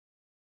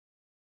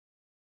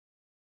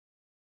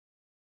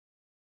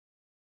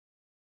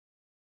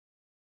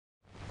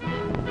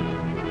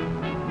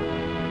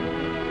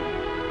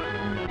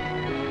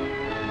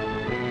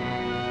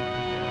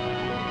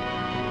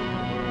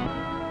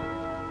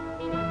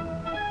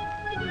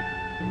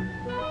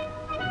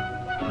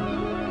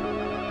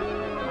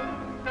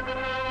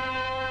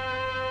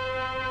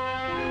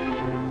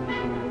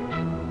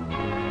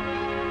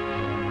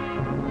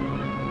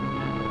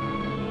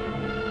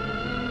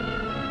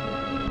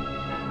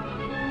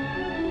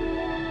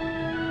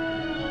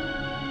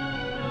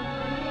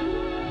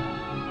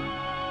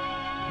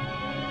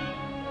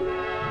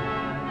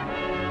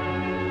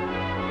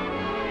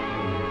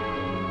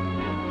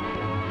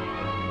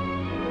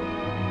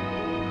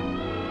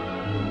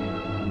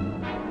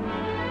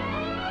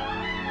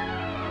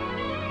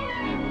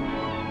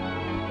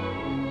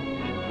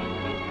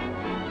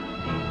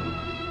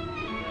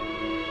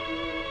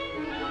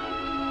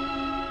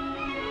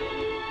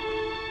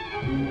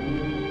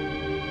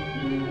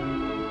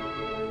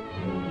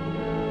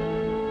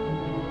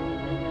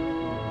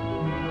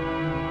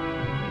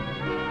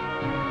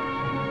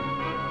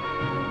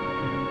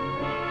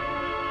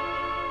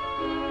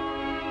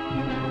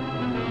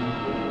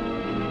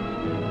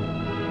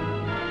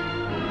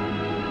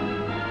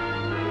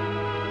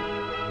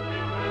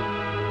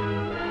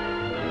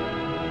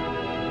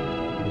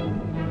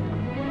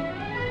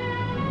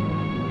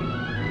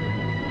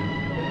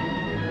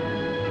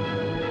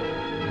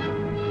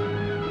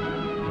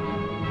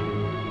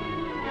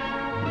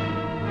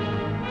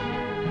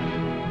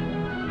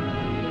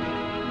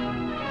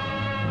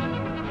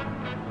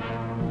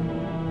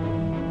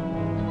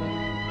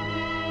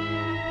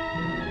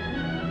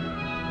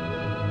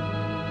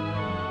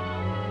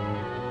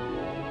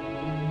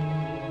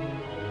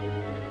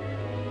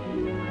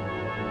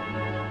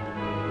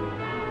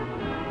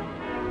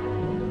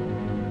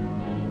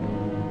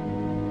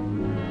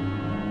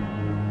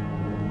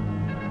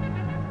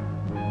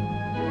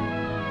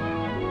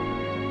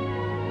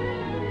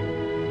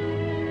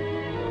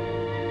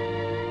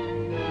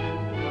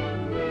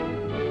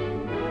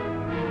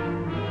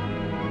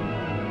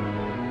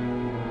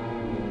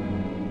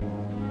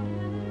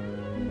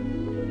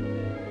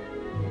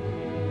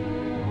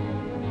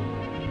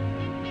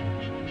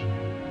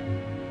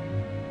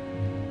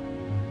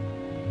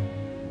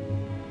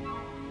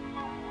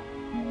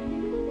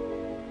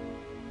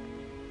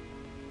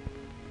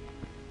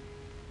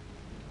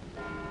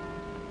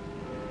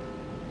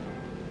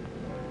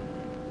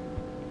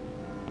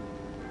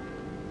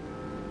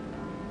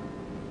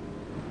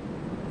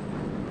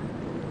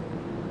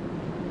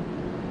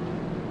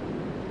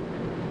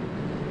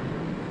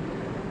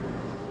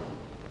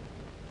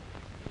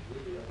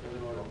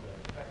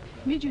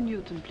Major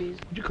Newton, please.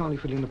 Would you kindly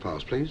fill in the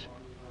pass, please?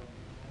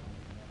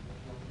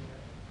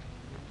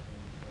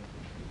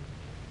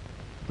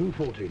 Room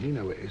 14, you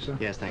know where it is, sir?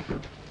 Yes, thank you.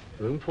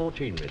 Room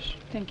 14, miss.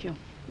 Thank you.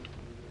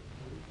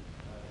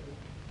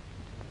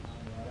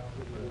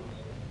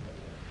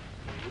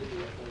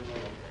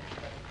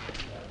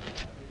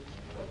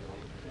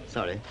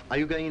 Sorry, are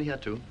you going in here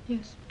too?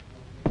 Yes.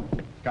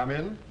 Come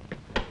in.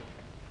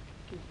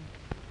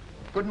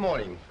 Good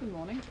morning. Good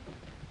morning.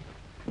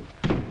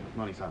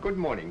 Morning, sir. Good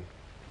morning.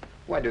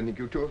 Well, I don't think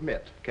you two have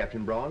met.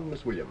 Captain Brown,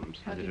 Miss Williams.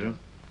 How do you do?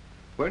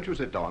 Won't you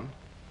sit down?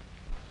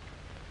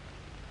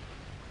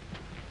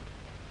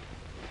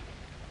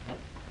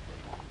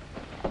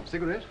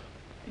 Cigarette?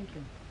 Thank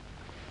you.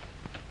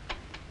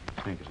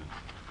 Thank you, sir.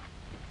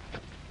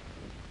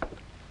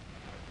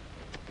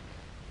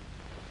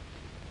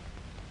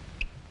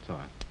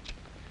 Sorry.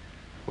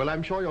 Well,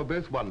 I'm sure you're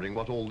both wondering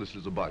what all this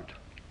is about.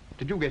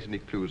 Did you get any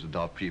clues at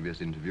our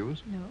previous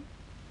interviews? No.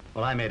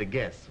 Well, I made a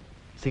guess.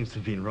 Seems to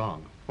have been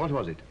wrong. What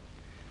was it?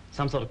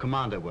 Some sort of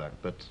commando work,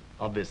 but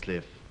obviously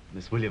if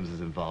Miss Williams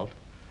is involved.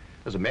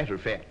 As a matter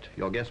of fact,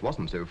 your guess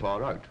wasn't so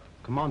far out.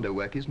 Commando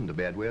work isn't a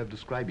bad way of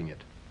describing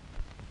it.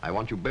 I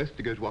want you both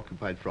to go to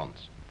occupied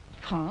France.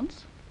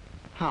 France?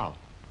 How?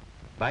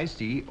 By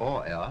sea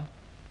or air,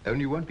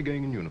 only you won't be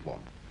going in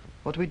uniform.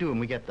 What do we do when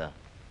we get there?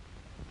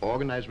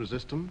 Organize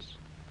resistance,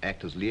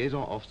 act as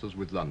liaison officers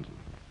with London.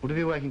 Would we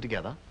be working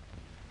together?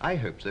 I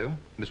hope so.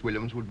 Miss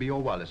Williams would be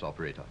your wireless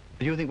operator.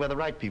 Do you think we're the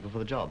right people for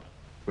the job?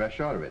 We're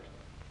sure of it.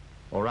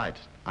 All right,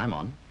 I'm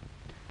on.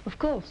 Of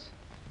course.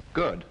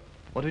 Good.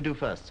 What do we do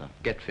first, sir?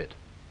 Get fit.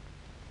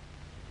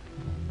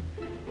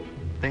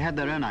 They had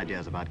their own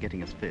ideas about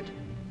getting us fit.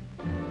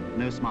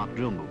 No smart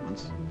drill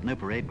movements, no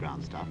parade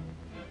ground stuff.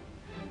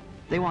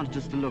 They wanted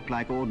us to look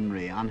like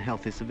ordinary,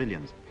 unhealthy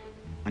civilians,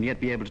 and yet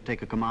be able to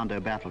take a commando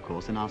battle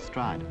course in our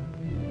stride.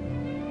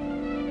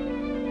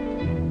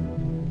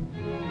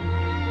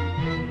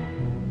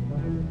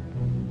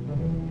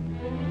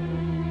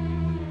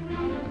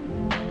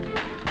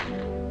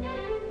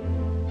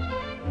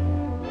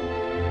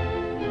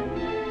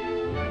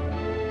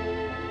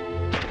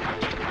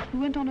 We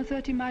went on a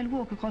 30-mile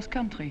walk across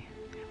country,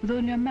 with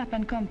only a map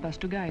and compass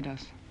to guide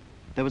us.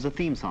 There was a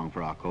theme song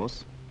for our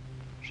course.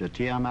 Je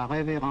tiens ma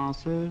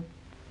révérence.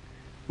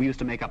 We used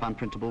to make up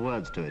unprintable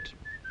words to it,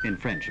 in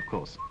French, of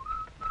course.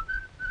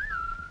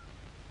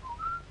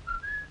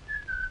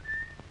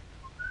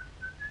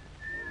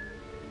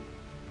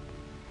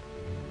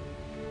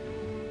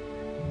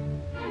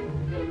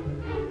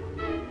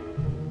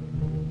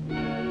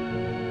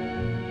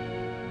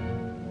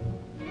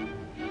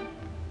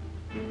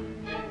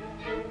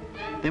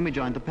 Then we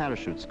joined the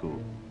parachute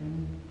school.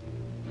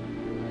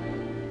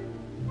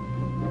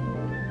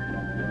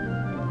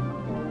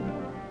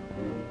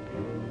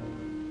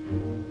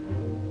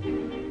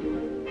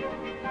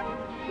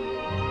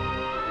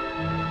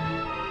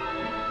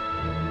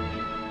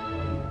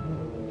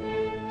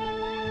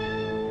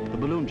 The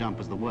balloon jump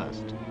was the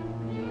worst.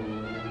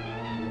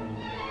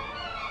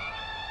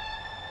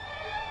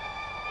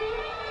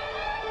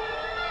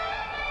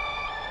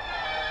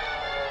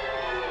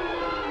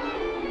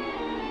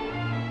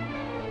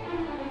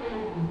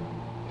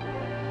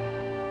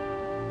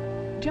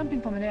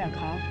 Jumping from an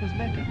aircraft was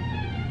better.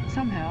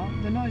 Somehow,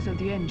 the noise of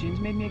the engines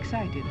made me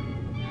excited.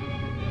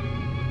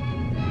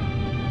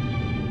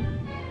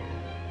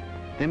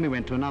 Then we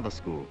went to another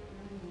school.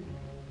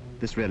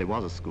 This really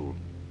was a school.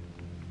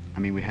 I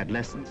mean, we had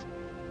lessons.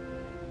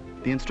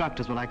 The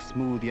instructors were like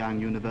smooth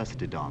young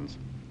university dons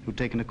who'd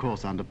taken a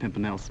course under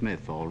Pimpernel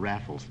Smith or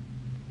Raffles.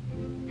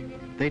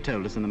 They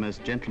told us in the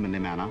most gentlemanly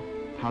manner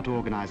how to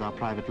organize our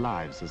private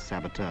lives as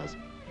saboteurs,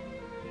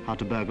 how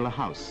to burgle a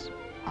house,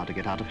 how to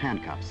get out of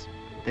handcuffs.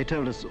 They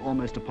told us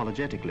almost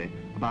apologetically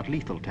about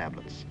lethal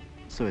tablets,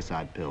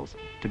 suicide pills,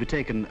 to be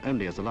taken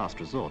only as a last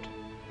resort.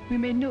 We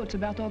made notes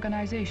about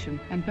organization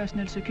and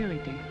personal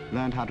security.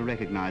 Learned how to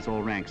recognize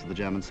all ranks of the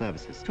German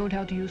services. Told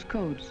how to use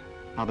codes.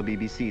 How the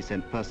BBC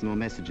sent personal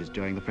messages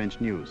during the French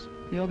news.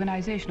 The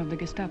organization of the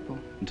Gestapo.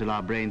 Until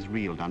our brains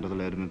reeled under the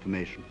load of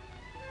information.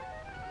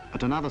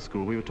 At another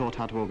school, we were taught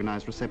how to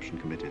organize reception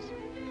committees.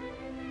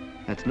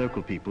 That's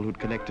local people who'd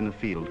collect in a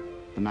field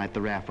the night the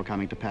RAF were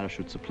coming to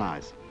parachute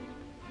supplies.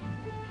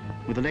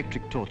 With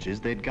electric torches,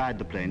 they'd guide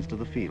the planes to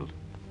the field.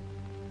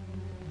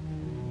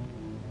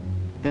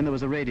 Then there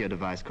was a radio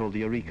device called the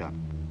Eureka,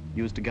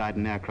 used to guide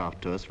an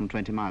aircraft to us from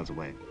 20 miles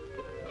away.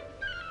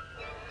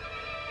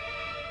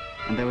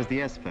 And there was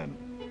the S-phone,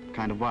 a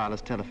kind of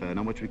wireless telephone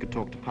on which we could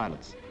talk to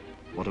pilots,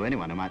 or to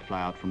anyone who might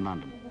fly out from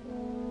London.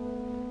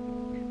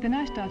 Then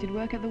I started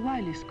work at the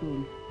Wiley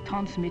School,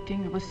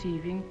 transmitting,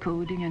 receiving,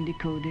 coding and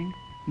decoding,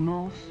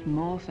 Morse,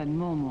 Morse and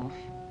more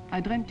Morse. I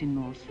dreamt in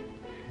Morse.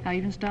 I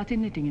even started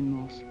knitting in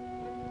Morse.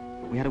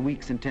 We had a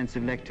week's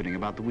intensive lecturing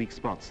about the weak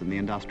spots in the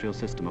industrial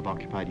system of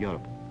occupied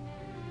Europe.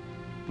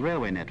 The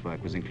railway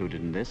network was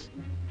included in this.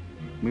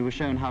 We were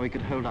shown how we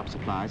could hold up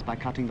supplies by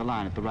cutting the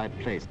line at the right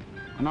place.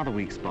 Another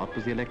weak spot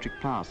was the electric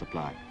power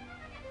supply.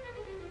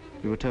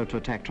 We were told to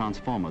attack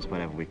transformers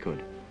wherever we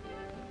could.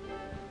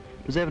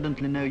 It was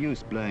evidently no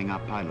use blowing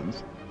up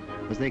pylons,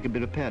 as they could be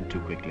repaired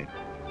too quickly.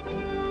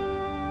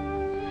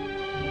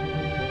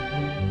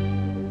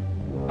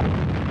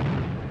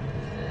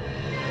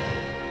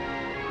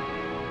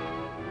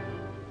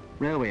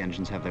 Railway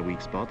engines have their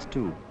weak spots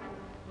too.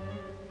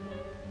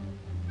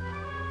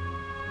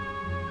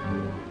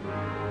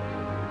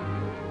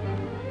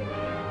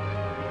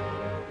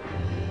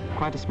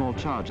 Quite a small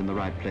charge in the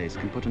right place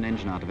can put an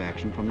engine out of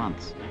action for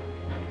months.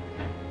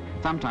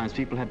 Sometimes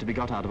people had to be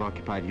got out of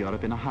occupied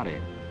Europe in a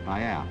hurry,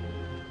 by air.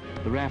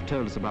 The RAF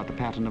told us about the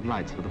pattern of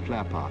lights for the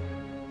flare path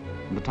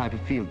and the type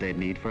of field they'd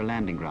need for a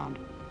landing ground.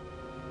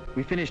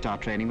 We finished our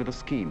training with a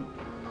scheme,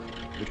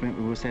 which meant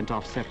we were sent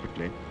off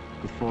separately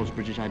with forged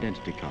British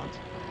identity cards.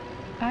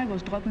 I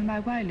was dropped in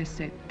my wireless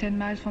set 10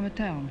 miles from a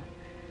town.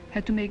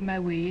 Had to make my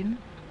way in,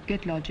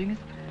 get lodgings,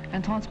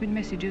 and transmit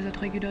messages at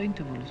regular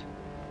intervals.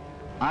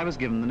 I was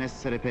given the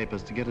necessary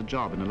papers to get a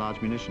job in a large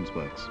munitions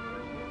works.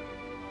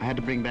 I had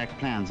to bring back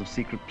plans of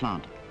secret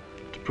plant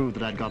to prove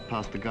that I'd got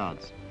past the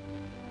guards.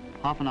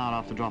 Half an hour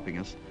after dropping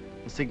us,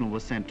 a signal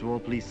was sent to all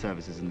police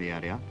services in the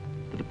area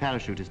that a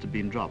parachutist had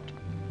been dropped,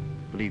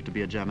 believed to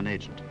be a German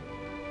agent.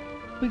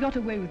 We got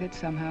away with it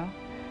somehow,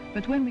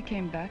 but when we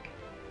came back,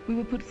 we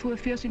were put through a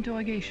fierce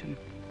interrogation.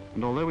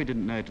 And although we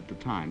didn't know it at the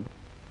time,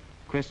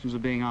 questions were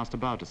being asked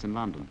about us in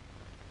London.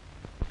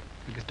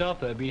 The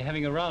Gestapo have been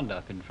having a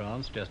roundup in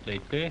France just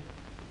lately.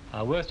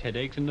 Our worst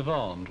headaches in the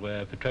Vendée,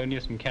 where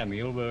Petronius and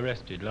Camille were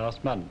arrested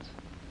last month.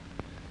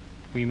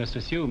 We must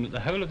assume that the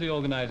whole of the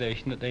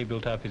organization that they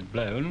built up is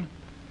blown,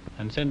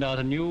 and send out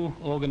a new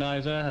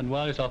organizer and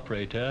wireless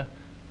operator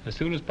as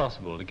soon as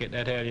possible to get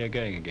that area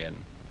going again.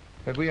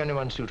 Have we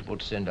anyone suitable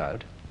to send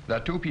out? There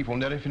are two people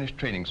nearly finished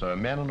training, sir, a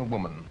man and a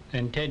woman.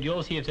 And Ted,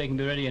 you'll see if they can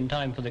be ready in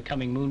time for the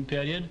coming moon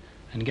period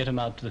and get them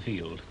out to the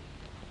field.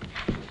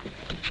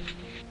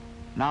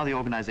 Now the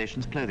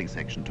organization's clothing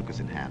section took us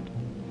in hand.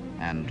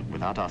 And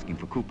without asking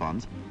for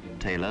coupons,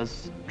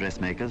 tailors,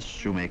 dressmakers,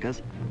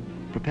 shoemakers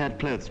prepared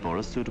clothes for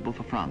us suitable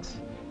for France.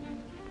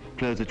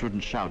 Clothes which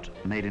wouldn't shout,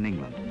 made in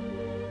England.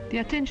 The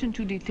attention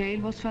to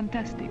detail was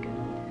fantastic.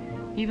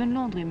 Even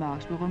laundry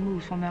marks were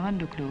removed from their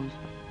underclothes.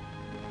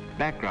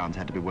 Backgrounds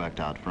had to be worked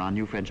out for our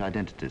new French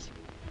identities.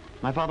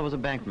 My father was a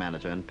bank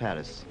manager in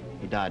Paris.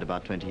 He died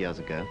about 20 years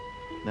ago.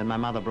 Then my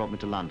mother brought me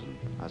to London.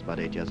 I was about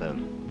 8 years old.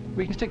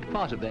 We can stick to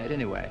part of that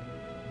anyway.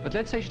 But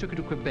let's say she took her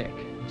to Quebec.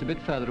 It's a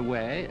bit further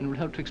away and will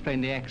help to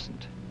explain the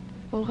accent.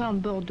 All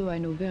round Bordeaux I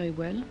know very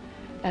well,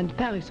 and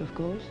Paris, of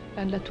course,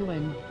 and La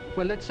Touraine.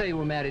 Well, let's say you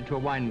were married to a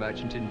wine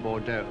merchant in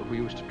Bordeaux who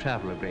used to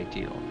travel a great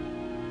deal.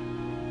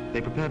 They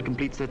prepared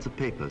complete sets of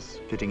papers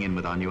fitting in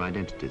with our new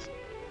identities.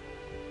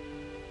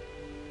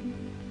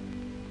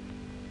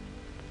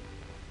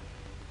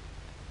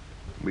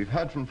 We've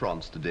heard from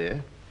France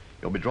today.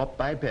 You'll be dropped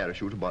by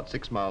parachute about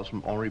 6 miles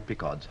from Henri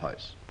Picard's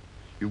house.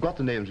 You've got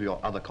the names of your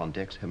other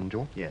contacts, haven't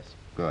you? Yes.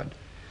 Good.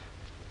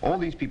 All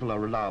these people are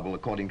reliable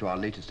according to our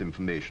latest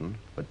information,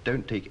 but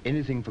don't take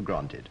anything for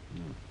granted.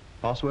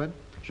 Password?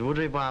 Je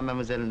voudrais voir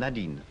Mademoiselle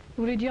Nadine.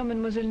 Vous voulez dire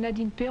Mademoiselle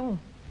Nadine Perron?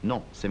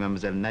 Non, c'est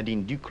Mademoiselle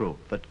Nadine Ducrot,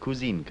 votre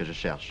cousine, que je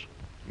cherche.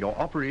 Your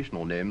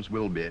operational names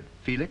will be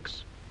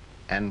Felix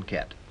and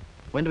Cat.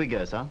 When do we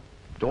go, sir?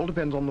 It all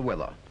depends on the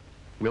weather.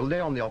 We'll lay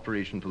on the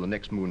operation for the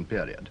next moon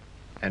period,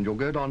 and you'll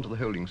go down to the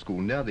holding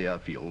school near the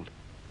airfield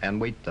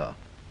and wait there.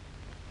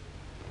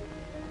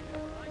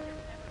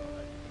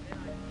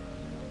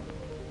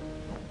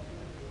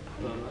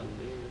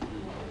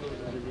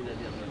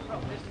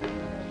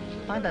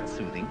 Find that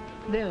soothing.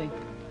 Very. Do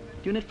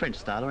you knit French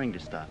style or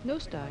English style? No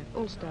style.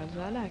 All styles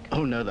I like.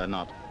 Oh, no, they're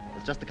not.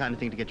 It's just the kind of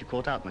thing to get you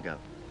caught out, my girl.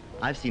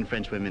 I've seen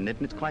French women knit,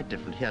 and it's quite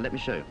different. Here, let me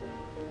show you.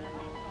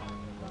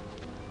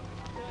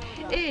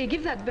 Hey,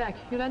 give that back.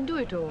 You'll undo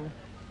it all.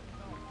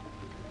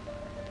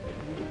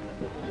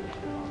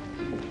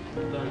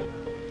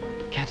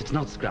 Cat, it's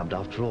not scrubbed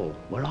after all.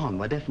 We're on.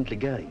 We're definitely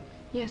going.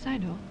 Yes, I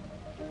know.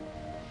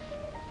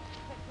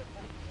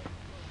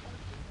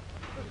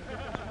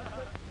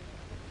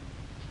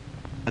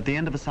 At the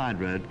end of a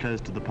side road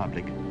closed to the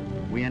public,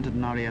 we entered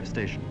an RAF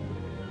station.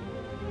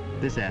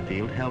 This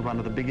airfield held one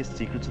of the biggest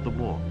secrets of the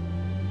war,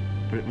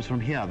 for it was from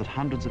here that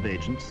hundreds of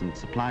agents and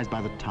supplies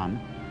by the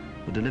ton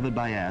were delivered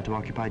by air to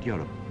occupied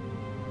Europe.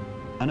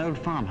 An old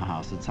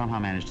farmhouse had somehow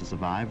managed to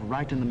survive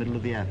right in the middle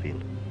of the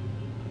airfield.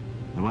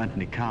 There weren't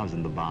any cows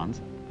in the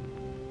barns.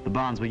 The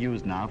barns were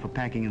used now for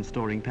packing and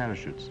storing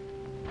parachutes.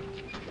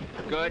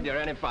 Good, you're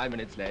only 5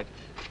 minutes late.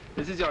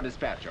 This is your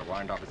dispatcher,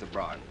 Warrant Officer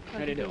Brown. How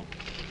do you do?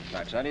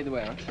 Right, so I lead the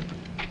way, huh?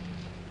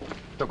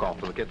 Look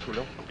after the kids, will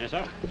you? Yes,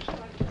 sir. It's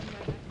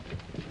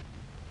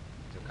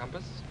a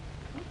compass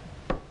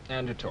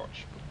and a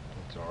torch.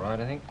 It's all right,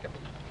 I think.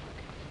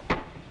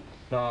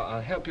 Now,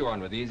 I'll help you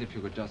on with these if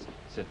you could just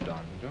sit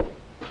down, would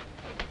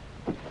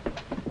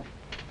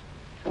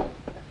you?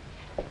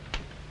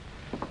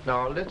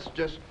 Now, let's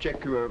just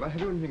check you over.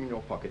 Have you anything in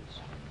your pockets?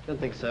 Don't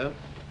think so.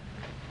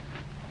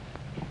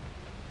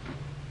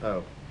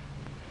 Oh.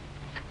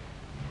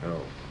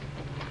 Oh.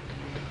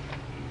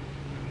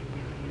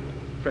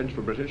 French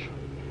for British.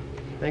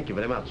 Thank you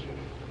very much.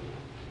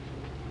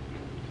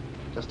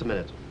 Just a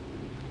minute.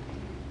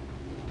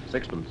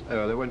 Sixpence.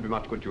 Oh, there won't be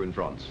much good to you in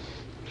France.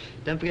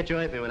 Don't forget your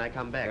open when I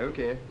come back.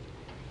 Okay.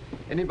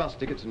 Any bus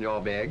tickets in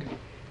your bag?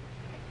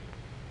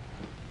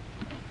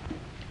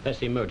 That's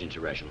the emergency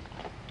ration.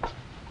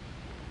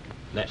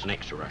 That's an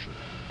extra ration.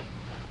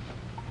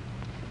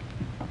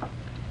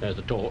 There's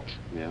the torch.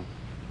 Yeah.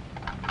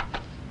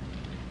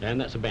 And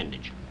that's a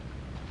bandage.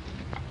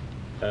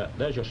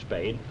 There's your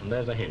spade, and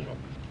there's the handle.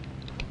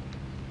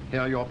 Here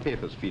are your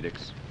papers,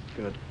 Felix.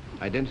 Good.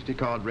 Identity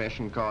card,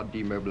 ration card,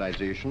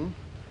 demobilization.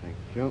 Thank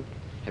you.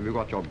 Have you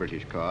got your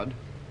British card?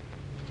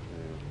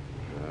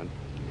 Good.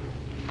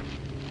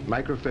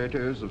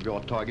 Microphotos of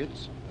your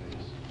targets.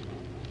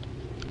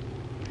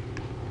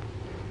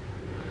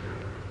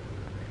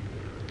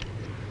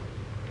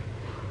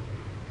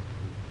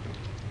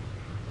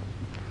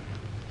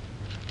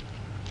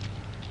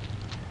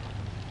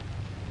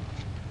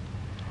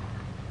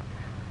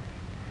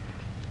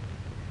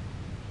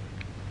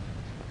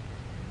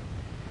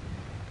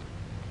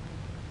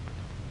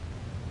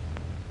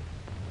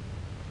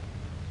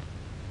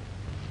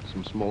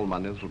 Some small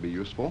monies will be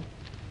useful.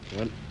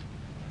 Good.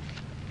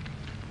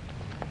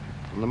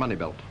 And the money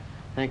belt.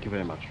 Thank you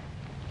very much.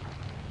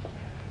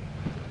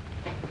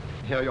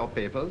 Here are your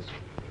papers.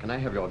 Can I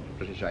have your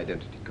British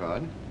identity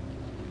card?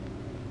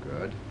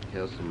 Good.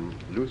 Here's some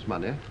loose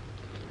money.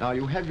 Now,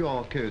 you have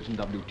your codes and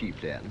WT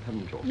plan,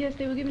 haven't you? Yes,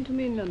 they were given to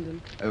me in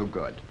London. Oh,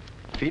 good.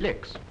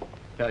 Felix,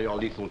 here are your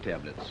lethal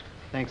tablets.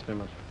 Thanks very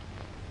much.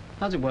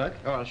 How's it work?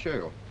 Oh, I'll show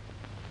you.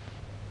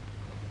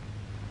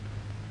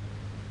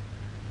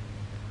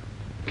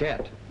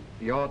 Cat,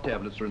 your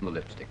tablets are in the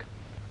lipstick.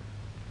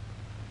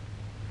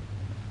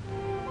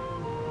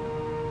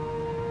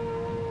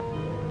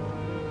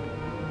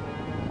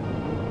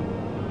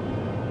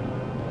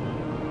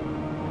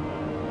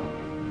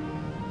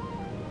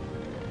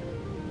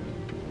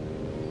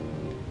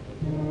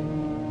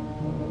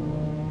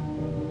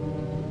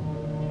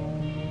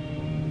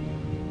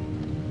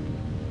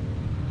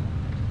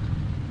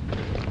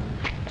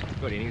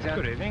 Good evening, sir.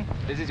 Good evening.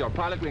 This is your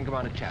pilot wing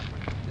commander, Chapman.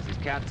 This is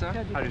Cat, sir.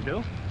 How do you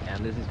do?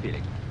 And this is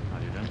Felix. How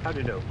do you do? How do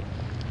you do?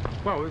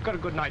 Well, we've got a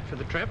good night for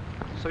the trip,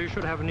 so you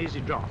should have an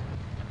easy draw.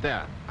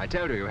 There. I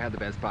told you had the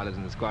best pilots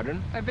in the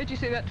squadron. I bet you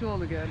say that to all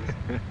the girls.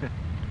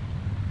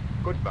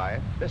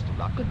 Goodbye. Best of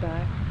luck.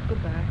 Goodbye.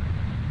 Goodbye.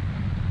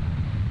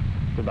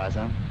 Goodbye,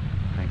 Sam.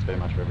 Thanks very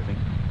much for everything.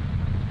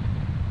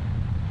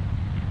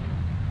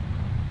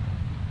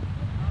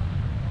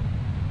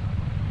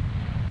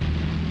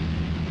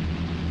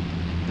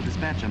 The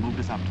dispatcher moved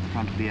us up to the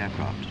front of the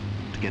aircraft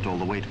to get all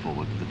the weight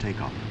forward for the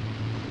takeoff.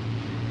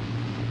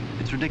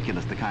 It's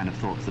ridiculous the kind of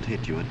thoughts that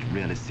hit you at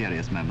really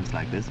serious moments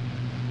like this.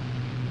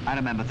 I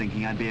remember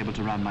thinking I'd be able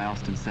to run my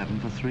Austin 7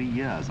 for 3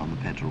 years on the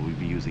petrol we'd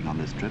be using on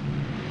this trip.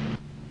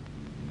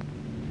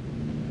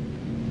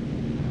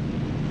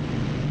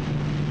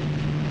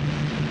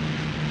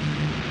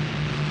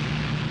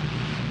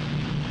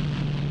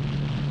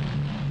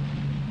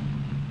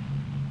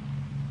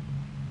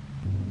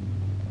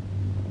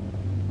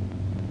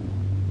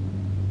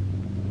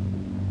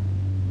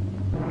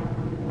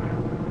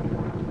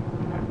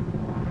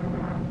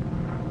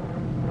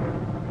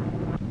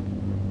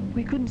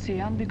 We couldn't see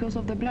out because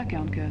of the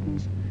blackout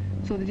curtains,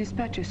 so the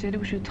dispatcher said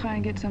we should try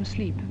and get some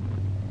sleep.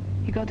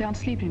 He got out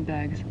sleeping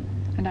bags,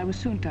 and I was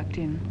soon tucked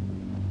in.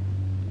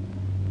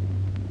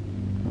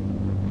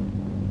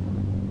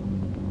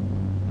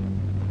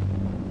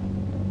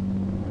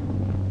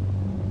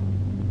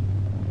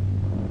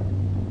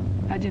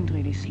 I didn't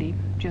really sleep,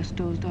 just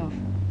dozed off.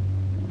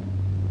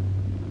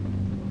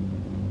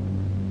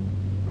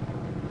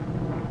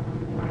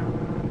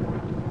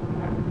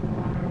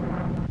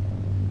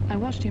 I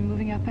watched him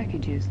moving our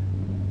packages.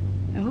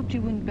 I hoped he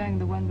wouldn't bang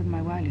the one with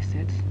my wireless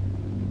sets.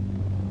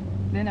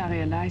 Then I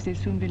realized they'd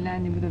soon be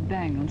landing with a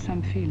bang on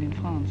some field in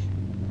France.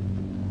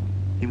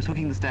 He was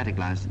hooking the static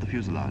lines to the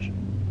fuselage.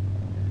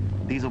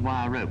 These are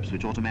wire ropes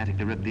which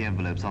automatically rip the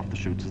envelopes off the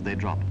chutes as they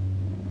drop.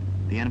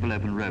 The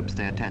envelope and rope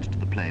stay attached to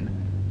the plane,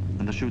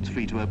 and the chute's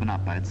free to open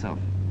up by itself.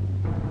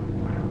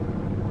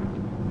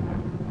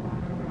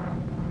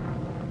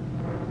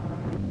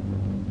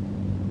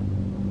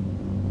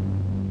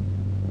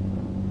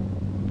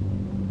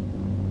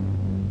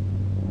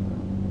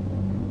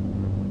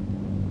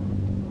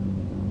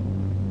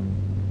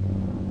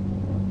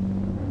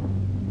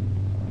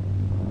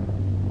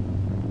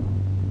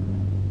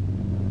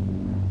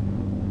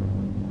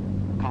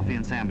 Coffee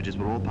and sandwiches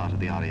were all part of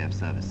the RAF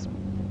service.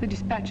 The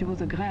dispatcher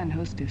was a grand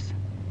hostess.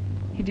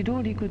 He did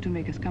all he could to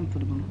make us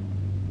comfortable.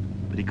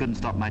 But he couldn't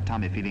stop my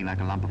tummy feeling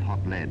like a lump of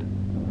hot lead.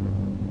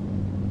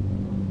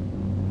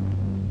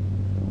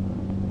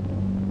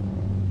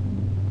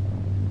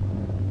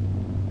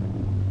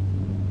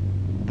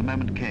 The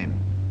moment came.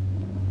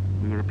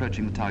 We were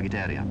approaching the target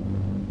area.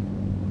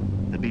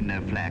 There'd been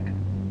no flak.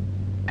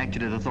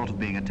 Actually, the thought of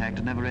being attacked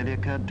had never really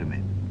occurred to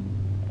me.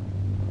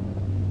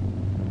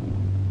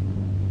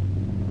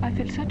 I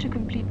felt such a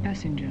complete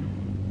passenger.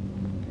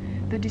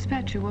 The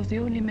dispatcher was the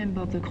only member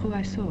of the crew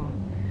I saw,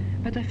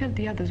 but I felt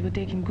the others were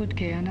taking good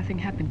care nothing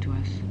happened to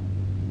us.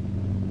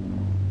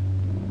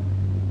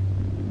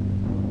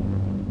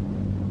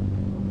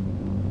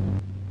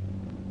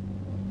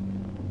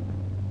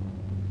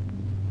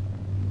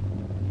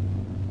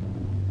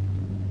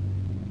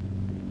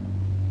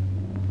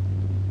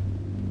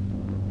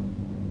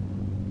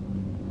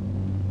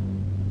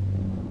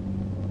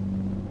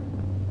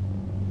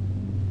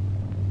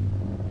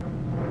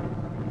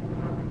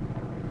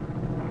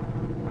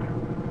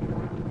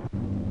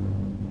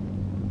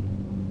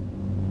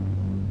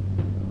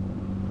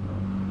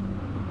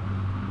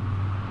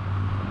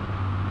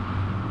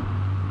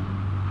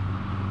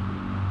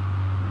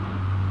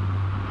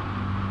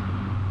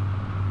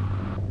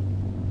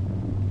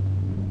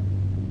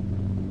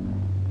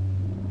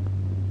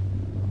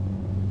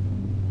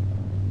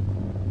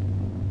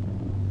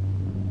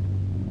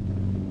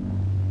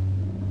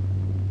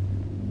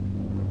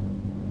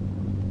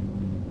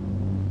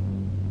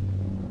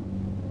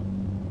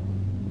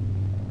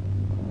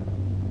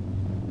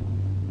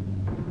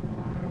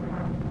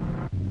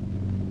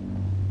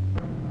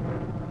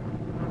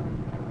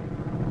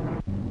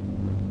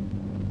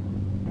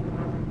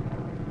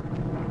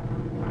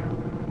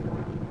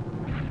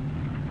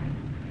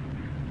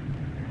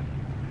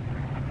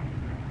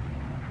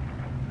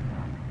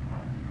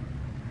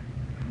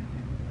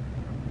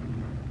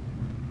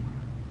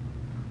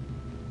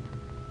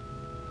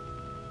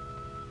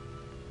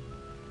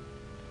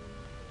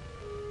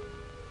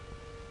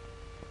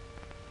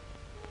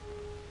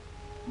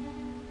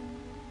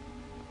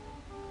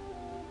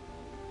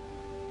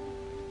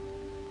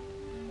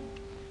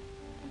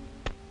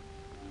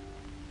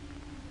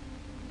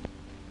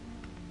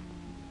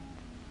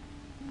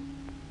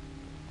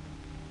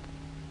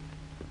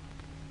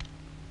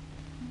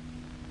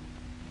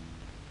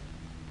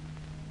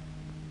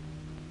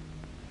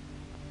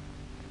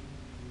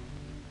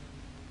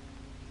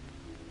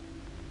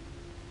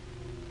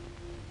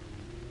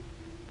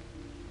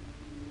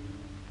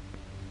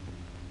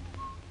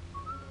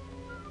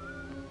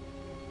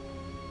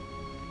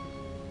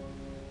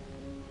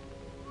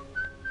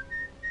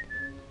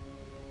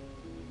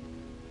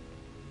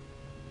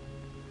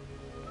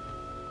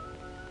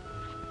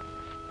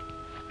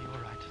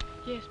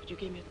 Yes, but you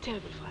gave me a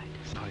terrible fright.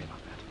 Sorry about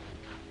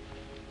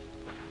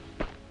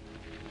that.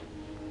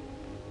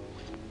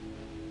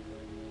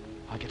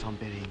 I'll get on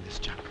burying this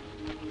junk.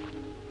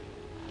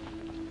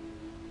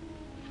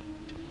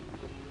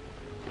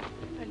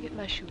 I'll get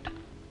my chute.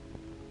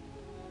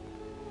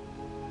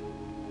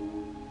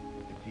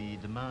 Et puis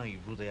demain, il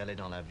voudrait aller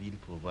dans la ville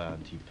pour voir un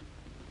type.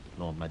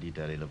 Non, on m'a dit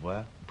d'aller le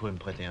voir. Vous pouvez me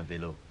prêter un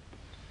vélo.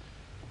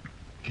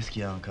 Qu'est-ce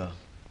qu'il y a encore?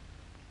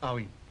 Ah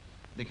oui,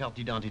 des cartes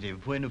d'identité. Vous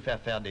pouvez nous faire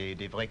des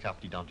vraies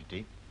cartes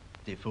d'identité.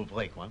 Des faux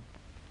vrais, quoi.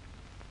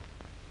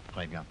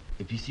 Très bien.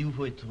 Et puis si vous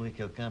pouvez trouver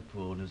quelqu'un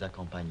pour nous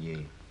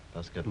accompagner,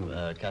 parce que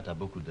Kat a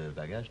beaucoup de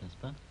bagages, n'est-ce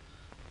pas?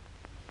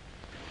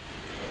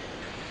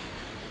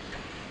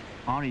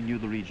 Henri knew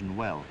the region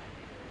well,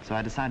 so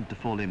I decided to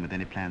fall in with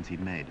any plans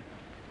he'd made.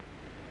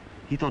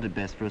 He thought it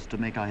best for us to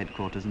make our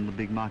headquarters in the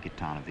big market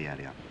town of the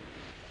area.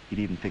 He'd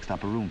even fixed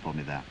up a room for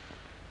me there.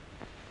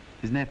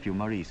 His nephew,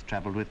 Maurice,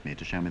 traveled with me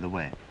to show me the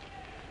way.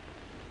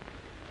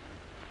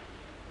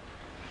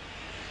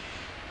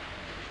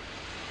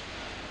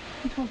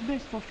 It was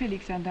best for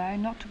Felix and I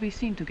not to be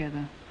seen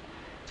together,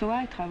 so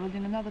I traveled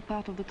in another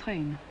part of the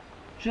train.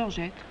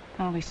 Georgette,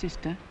 Henri's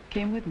sister,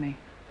 came with me.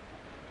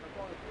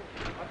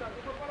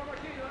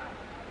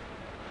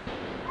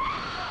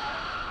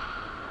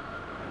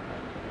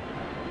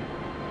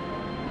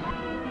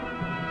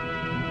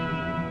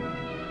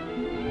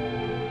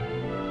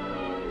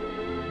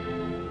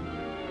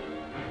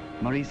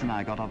 Maurice and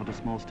I got off at a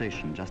small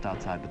station just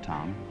outside the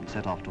town and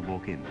set off to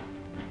walk in.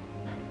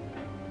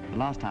 The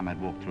last time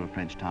I'd walked through a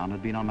French town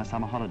had been on my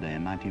summer holiday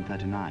in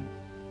 1939.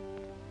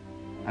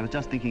 I was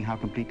just thinking how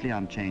completely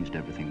unchanged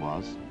everything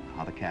was,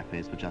 how the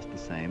cafes were just the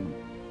same,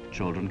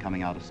 children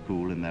coming out of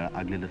school in their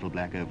ugly little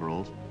black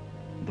overalls,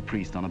 and the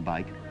priest on a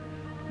bike.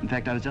 In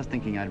fact, I was just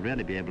thinking I'd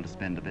really be able to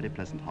spend a very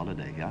pleasant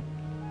holiday here,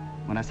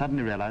 when I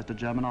suddenly realized a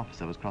German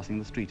officer was crossing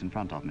the street in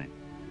front of me.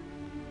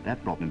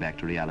 That brought me back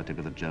to reality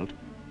with a jolt,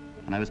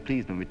 and I was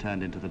pleased when we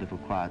turned into the little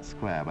quiet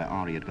square where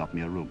Henri had got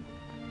me a room.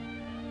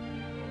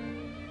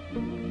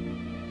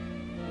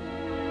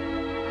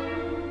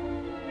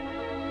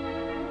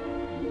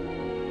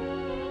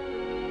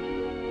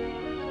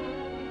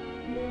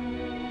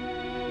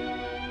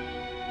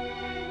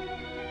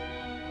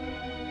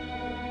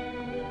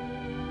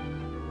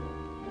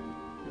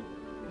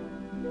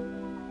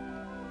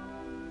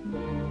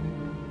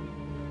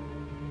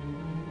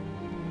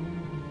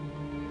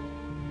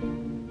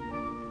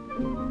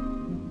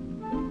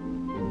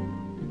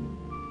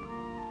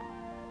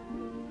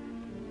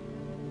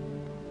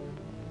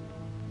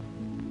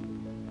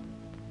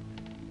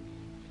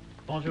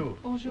 Bonjour.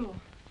 Bonjour.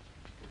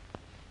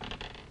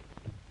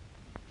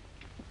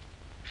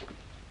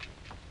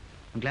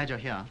 I'm glad you're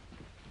here.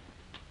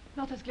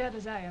 Not as glad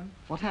as I am.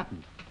 What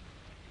happened?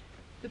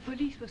 The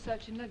police were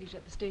searching luggage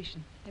at the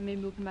station. They made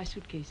me open my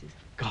suitcases.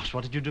 Gosh,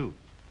 what did you do?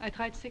 I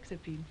tried sex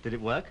appeal. Did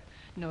it work?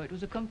 No, it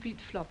was a complete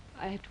flop.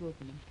 I had to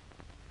open them.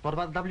 What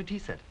about the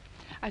WT set?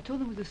 I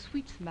told them with a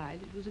sweet smile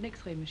it was an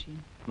X-ray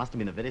machine. Must have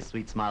been a very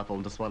sweet smile for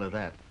them to swallow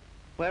that.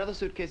 Where are the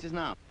suitcases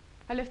now?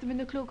 I left them in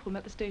the cloakroom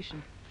at the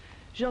station.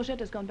 Georgette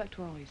has gone back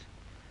to Henri's.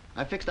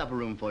 I fixed up a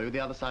room for you the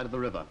other side of the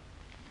river.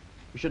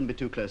 We shouldn't be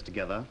too close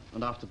together,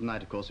 and after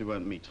tonight, of course, we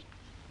won't meet.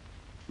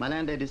 My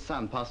landlady's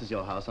son passes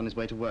your house on his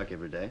way to work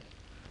every day.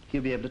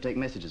 He'll be able to take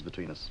messages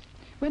between us.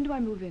 When do I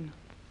move in?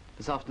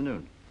 This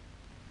afternoon.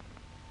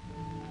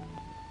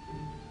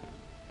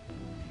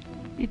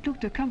 It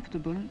looked a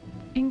comfortable,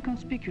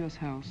 inconspicuous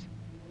house.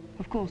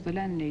 Of course, the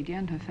landlady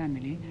and her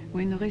family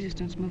were in the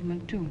resistance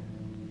movement too.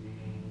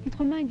 It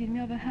reminded me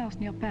of a house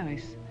near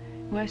Paris,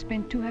 where I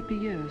spent 2 happy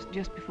years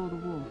just before the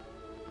war.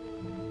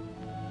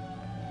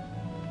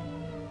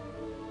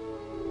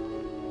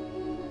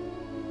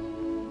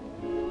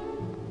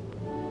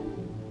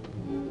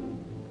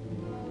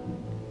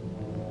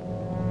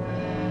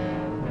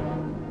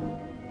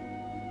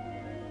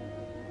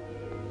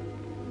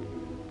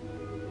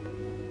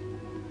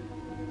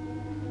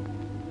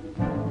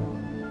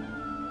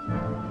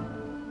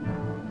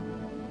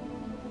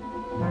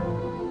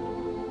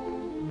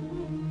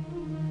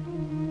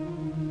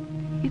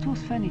 It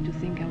was funny to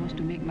think I was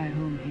to make my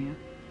home here.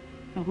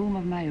 A room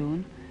of my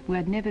own, where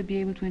I'd never be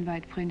able to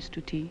invite friends to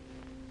tea.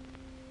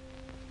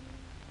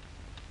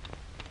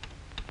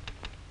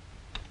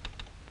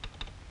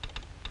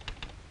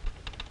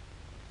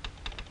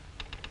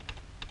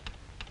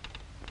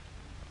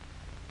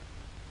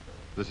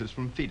 This is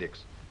from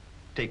Felix.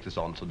 Take this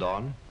on, Sir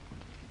Don.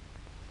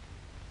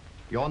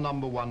 Your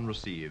number 1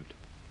 received.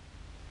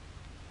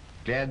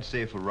 Glad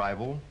safe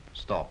arrival.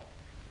 Stop.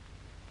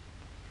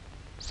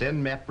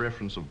 Send map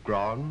reference of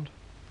ground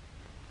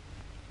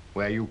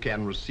where you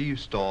can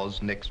receive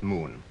stores next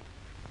moon.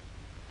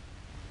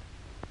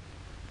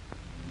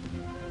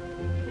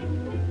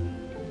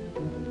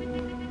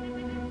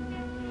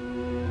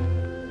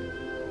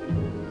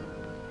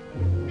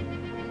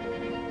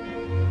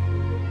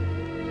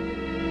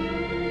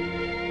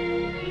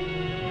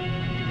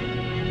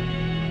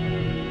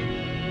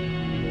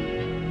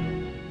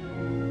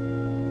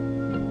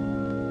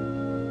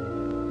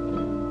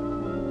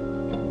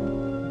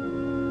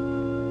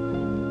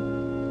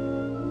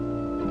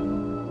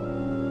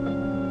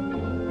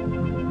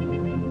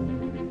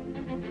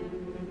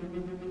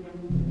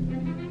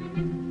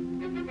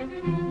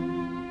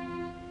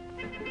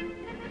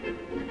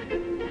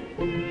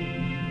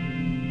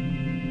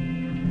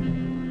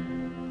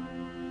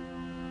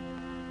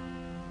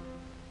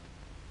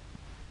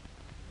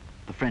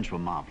 French were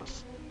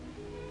marvelous.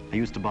 I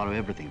used to borrow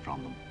everything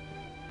from them.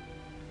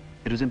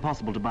 It was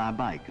impossible to buy a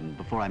bike, and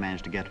before I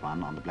managed to get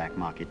one on the black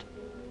market,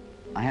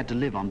 I had to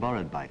live on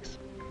borrowed bikes.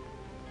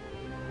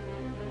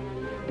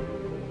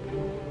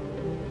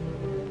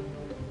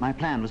 My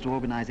plan was to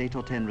organize 8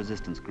 or 10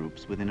 resistance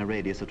groups within a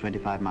radius of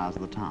 25 miles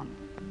of the town.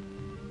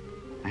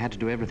 I had to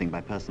do everything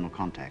by personal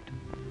contact.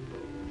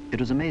 It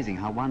was amazing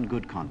how one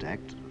good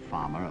contact, a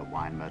farmer, a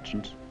wine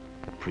merchant,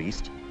 a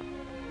priest,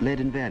 led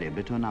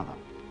invariably to another.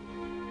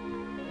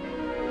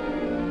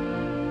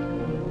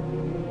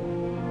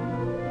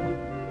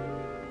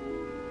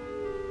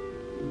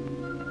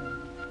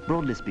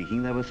 Broadly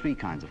speaking, there were 3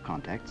 kinds of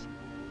contacts,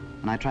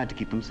 and I tried to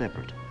keep them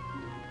separate.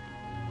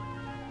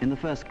 In the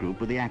first group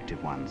were the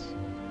active ones,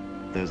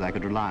 those I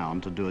could rely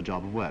on to do a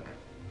job of work,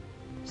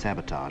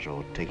 sabotage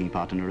or taking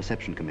part in a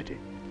reception committee.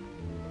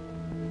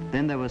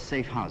 Then there were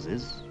safe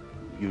houses,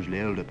 usually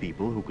older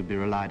people who could be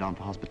relied on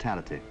for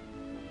hospitality,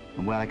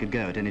 and where I could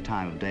go at any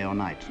time of day or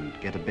night and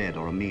get a bed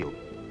or a meal,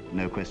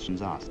 no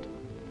questions asked.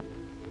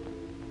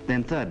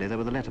 Then thirdly, there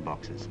were the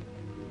letterboxes.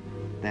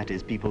 That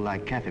is, people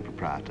like cafe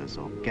proprietors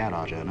or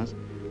garage owners,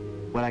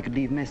 where I could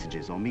leave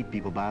messages or meet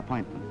people by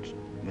appointment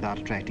without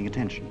attracting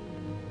attention.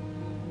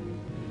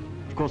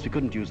 Of course, we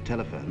couldn't use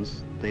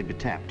telephones. They'd be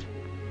tapped.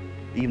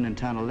 Even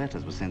internal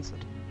letters were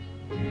censored.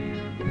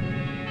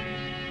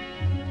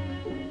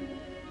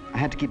 I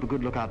had to keep a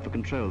good lookout for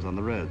controls on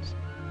the roads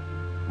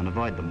and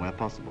avoid them where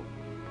possible.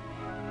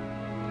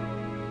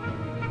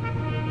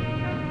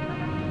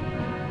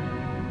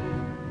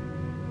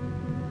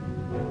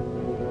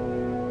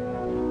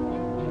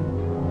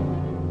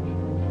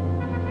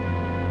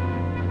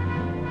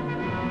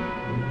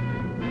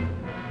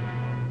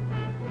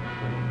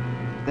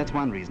 That's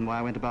one reason why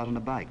I went about on a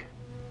bike.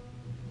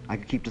 I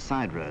could keep to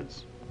side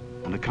roads,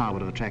 and a car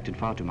would have attracted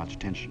far too much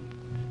attention.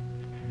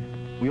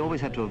 We always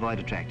had to avoid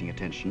attracting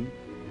attention,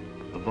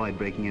 avoid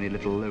breaking any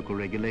little local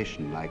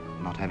regulation, like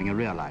not having a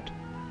rear light.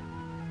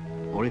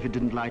 Or if it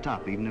didn't light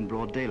up, even in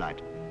broad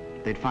daylight,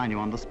 they'd fine you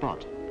on the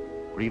spot,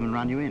 or even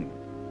run you in.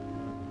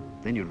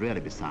 Then you'd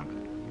really be sunk,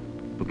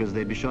 because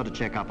they'd be sure to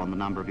check up on the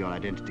number of your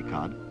identity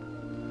card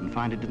and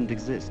find it didn't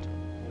exist.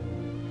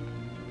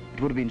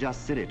 It would have been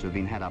just silly to have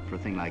been had up for a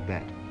thing like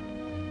that,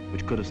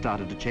 which could have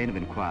started a chain of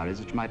inquiries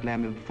which might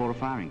land me before a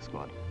firing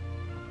squad.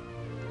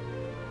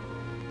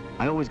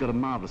 I always got a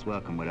marvelous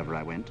welcome wherever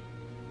I went.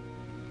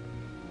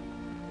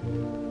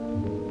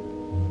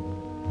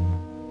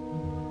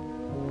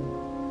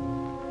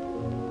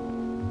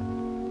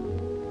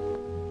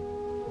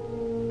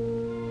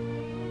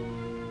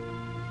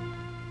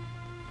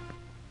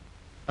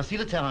 Si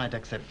le terrain est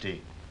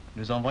accepté,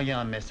 nous envoyons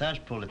un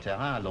message pour le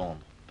terrain à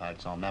Londres. Par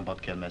exemple,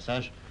 n'importe quel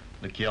message,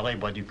 le qui aurait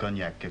boit du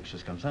cognac, quelque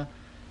chose comme ça.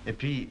 Et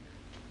puis,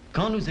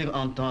 quand nous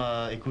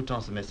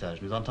écoutons ce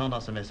message, nous entendons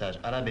ce message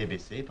à la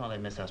BBC, par les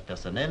messages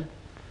personnels,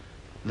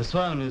 le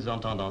soir où nous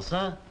entendons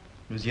ça,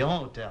 nous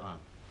irons au terrain.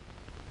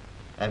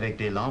 Avec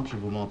des lampes, je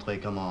vous montrerai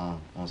comment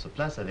on se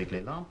place avec les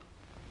lampes.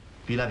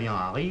 Puis l'avion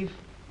arrive,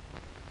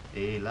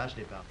 et là je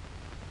départ.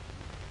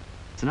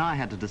 So now I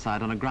had to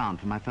decide on a ground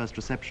for my first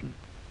reception.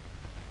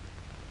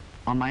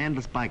 On my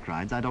endless bike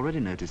rides, I'd already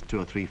noticed 2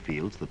 or 3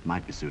 fields that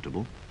might be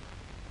suitable,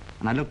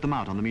 and I looked them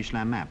out on the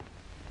Michelin map.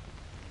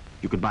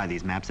 You could buy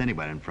these maps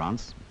anywhere in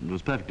France, and it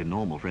was perfectly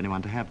normal for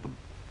anyone to have them.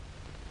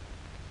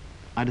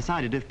 I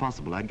decided, if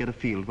possible, I'd get a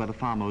field where the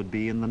farmer would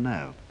be in the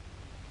know.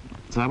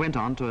 So I went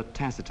on to a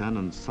taciturn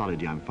and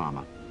solid young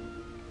farmer.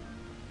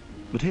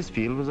 But his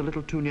field was a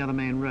little too near the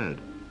main road.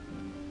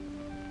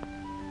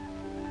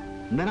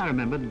 And then I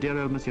remembered dear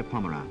old Monsieur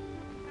Pomerin.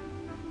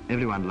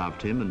 Everyone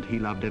loved him, and he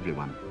loved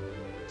everyone,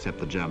 except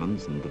the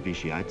Germans and the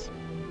Vichyites.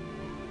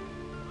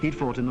 He'd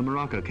fought in the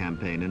Morocco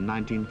campaign in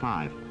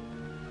 1905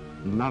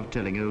 and loved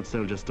telling old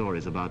soldier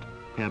stories about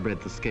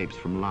hairbreadth escapes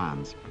from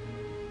lions.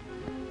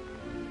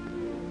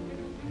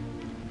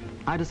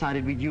 I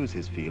decided we'd use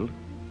his field.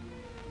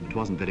 It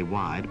wasn't very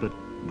wide, but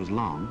it was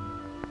long,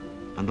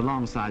 and the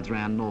long sides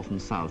ran north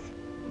and south,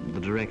 in the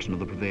direction of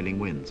the prevailing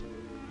winds.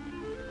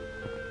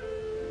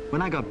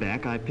 When I got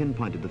back, I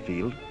pinpointed the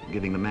field,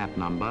 giving the map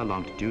number,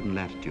 longitude and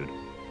latitude.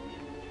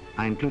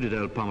 I included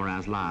old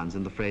Pomerin's lions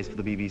in the phrase for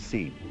the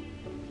BBC.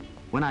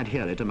 When I'd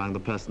hear it among the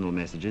personal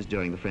messages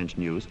during the French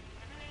news,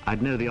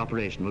 I'd know the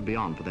operation would be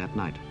on for that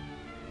night.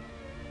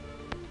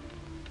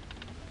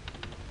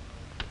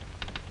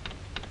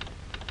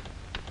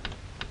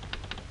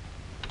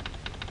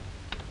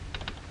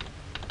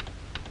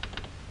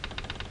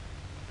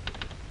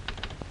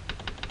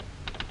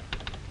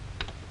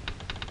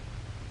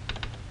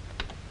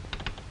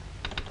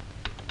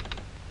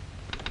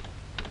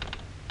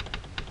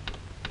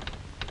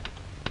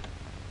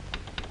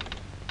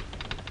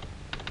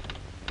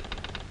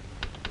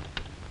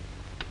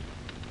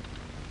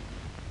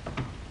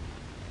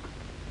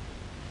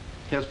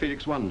 Here's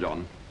Felix 1,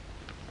 John.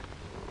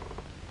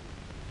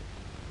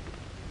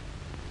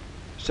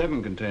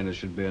 7 containers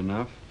should be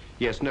enough.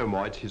 Yes, no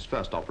more. It's his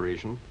first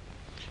operation.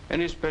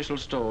 Any special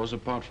stores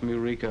apart from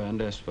Eureka and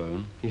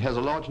S-Phone? He has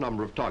a large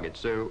number of targets,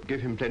 so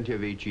give him plenty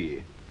of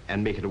HE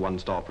and make it a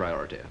 1-star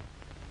priority.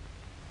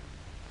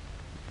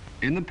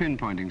 In the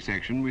pinpointing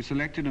section, we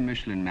selected a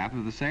Michelin map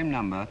of the same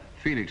number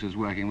Felix was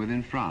working with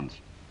in France.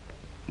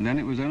 And then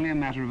it was only a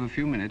matter of a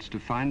few minutes to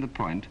find the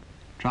point,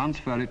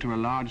 transfer it to a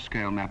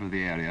large-scale map of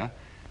the area,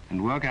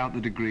 and work out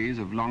the degrees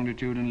of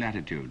longitude and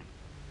latitude.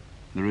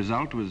 The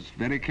result was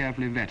very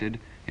carefully vetted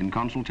in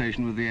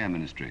consultation with the Air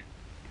Ministry.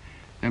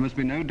 There must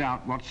be no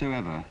doubt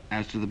whatsoever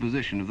as to the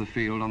position of the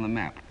field on the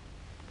map.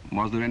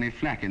 Was there any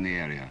flak in the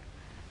area?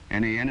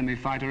 Any enemy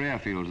fighter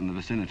airfields in the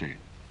vicinity?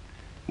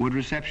 Would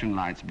reception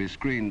lights be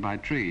screened by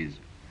trees?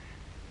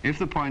 If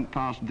the point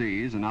passed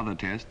these and other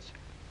tests,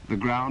 the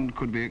ground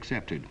could be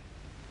accepted.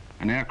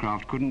 An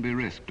aircraft couldn't be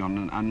risked on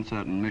an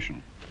uncertain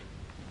mission.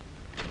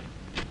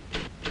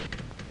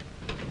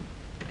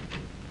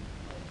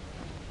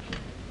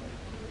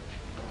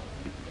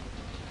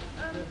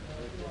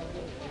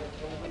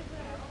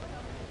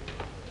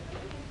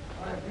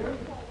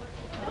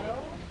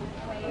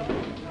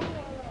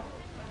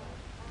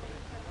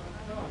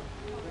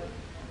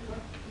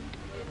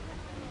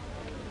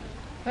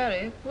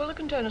 Harry, will the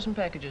containers and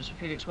packages for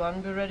Felix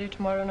 1 be ready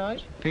tomorrow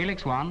night?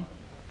 Felix 1?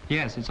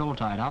 Yes, it's all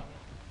tied up.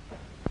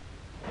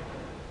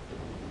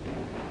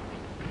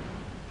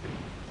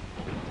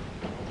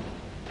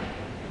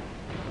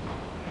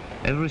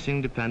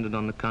 Everything depended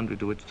on the country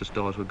to which the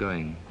stores were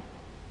going.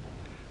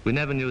 We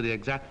never knew the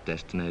exact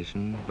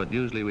destination, but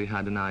usually we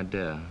had an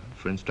idea,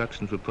 for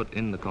instructions were put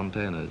in the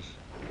containers.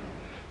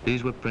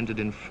 These were printed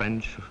in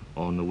French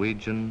or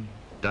Norwegian,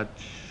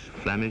 Dutch,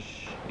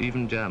 Flemish,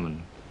 even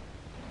German.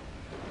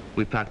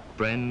 We packed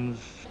Brens,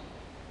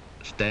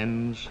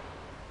 stems,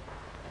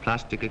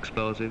 plastic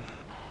explosive,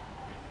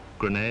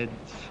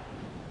 grenades,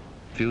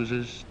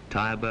 fuses,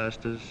 tire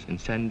bursters,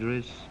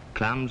 incendiaries,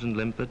 clams and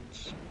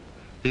limpets.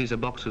 These are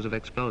boxes of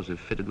explosive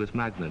fitted with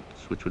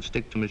magnets which would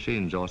stick to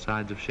machines or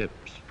sides of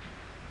ships.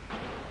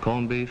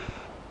 Corned beef,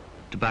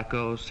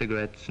 tobacco,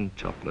 cigarettes and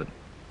chocolate.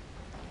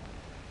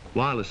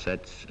 Wireless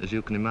sets, as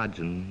you can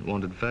imagine,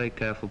 wanted very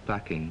careful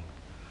packing,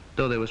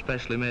 though they were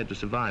specially made to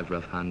survive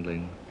rough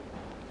handling.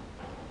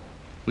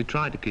 We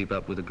tried to keep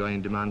up with the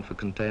growing demand for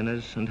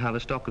containers and have a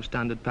stock of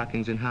standard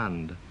packings in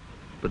hand,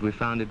 but we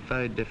found it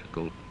very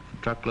difficult.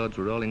 Truckloads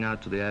were rolling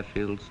out to the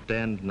airfields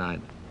day and night.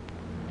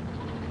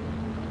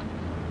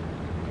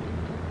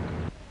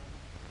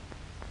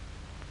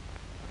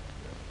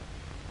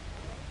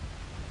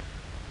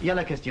 Il y a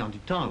la question du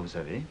temps, vous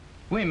savez.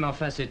 Oui, mais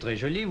enfin, c'est très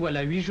joli.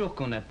 Voilà 8 jours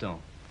qu'on attend.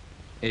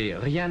 Et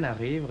rien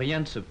n'arrive,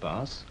 rien ne se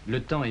passe.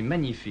 Le temps est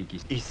magnifique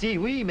ici. Ici,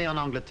 oui, mais en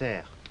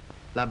Angleterre.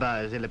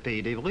 Là-bas, c'est le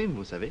pays des brumes,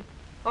 vous savez.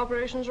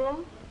 Operations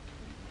room?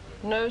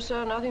 No,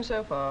 sir, nothing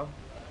so far.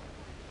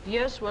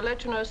 Yes, we'll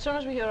let you know as soon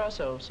as we hear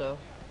ourselves, sir.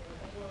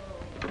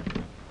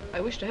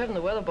 I wish to heaven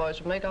the weather boys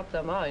would make up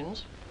their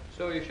minds.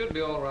 So you should be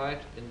all right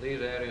in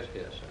these areas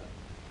here, sir.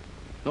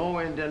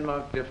 Norway and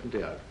Denmark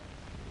definitely out.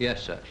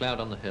 Yes, sir. Cloud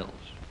on the hills.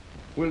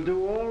 We'll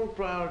do all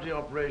priority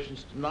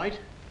operations tonight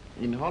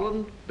in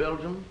Holland,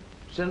 Belgium,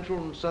 central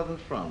and southern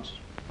France.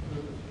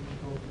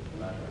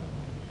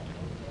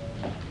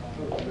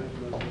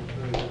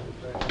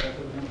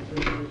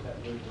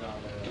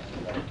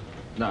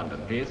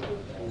 London, please.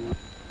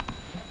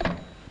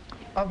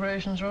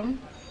 Operations room?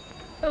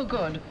 Oh,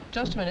 good.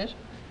 Just a minute.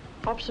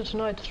 Opposite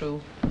tonight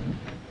through.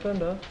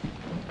 Brenda.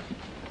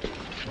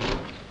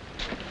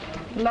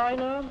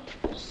 Liner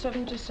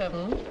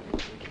 77.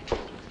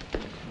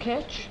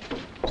 Ketch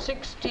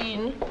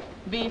 16.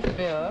 Beef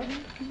beer.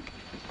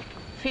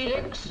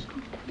 Felix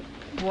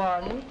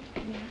 1.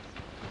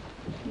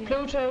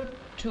 Pluto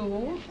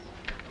 2.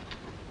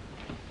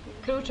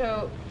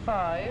 Pluto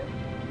 5.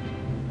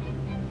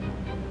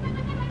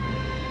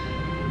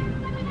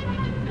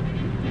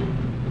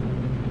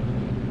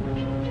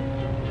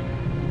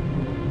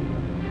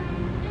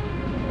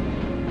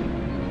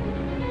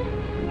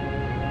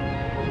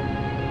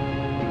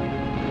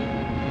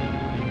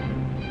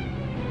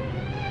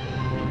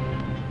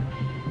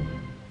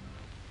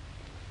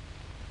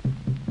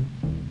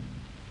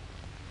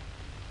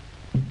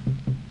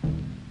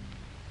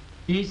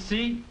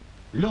 Ici,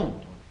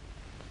 Londres.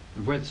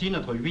 Voici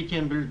notre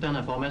 8e bulletin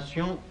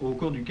d'information au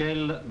cours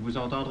duquel vous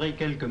entendrez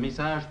quelques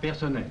messages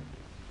personnels.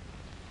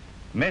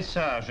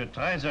 Message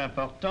très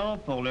important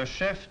pour le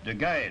chef de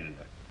Gaël.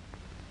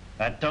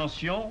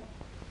 Attention,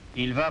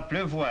 il va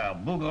pleuvoir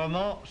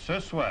bougrement ce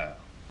soir.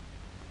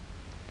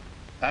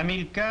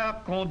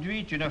 Hamilcar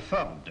conduit une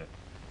Ford.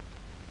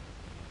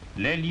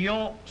 Les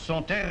lions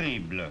sont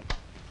terribles.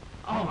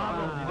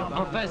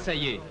 Enfin, ça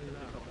y est.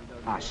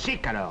 Ah,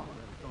 chic alors.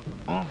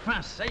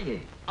 Enfin, ça y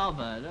est. Ah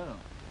ben alors.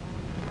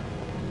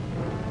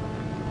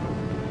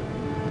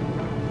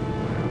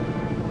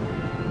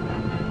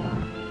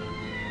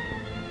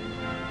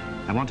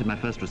 I wanted my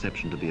first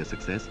reception to be a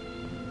success,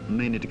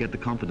 mainly to get the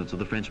confidence of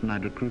the Frenchmen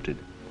I'd recruited.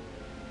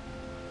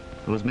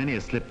 There was many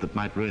a slip that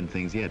might ruin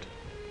things yet.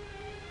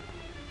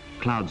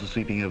 Clouds were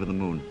sweeping over the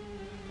moon,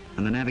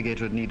 and the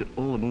navigator had needed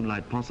all the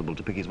moonlight possible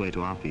to pick his way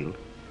to our field.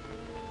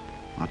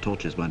 Our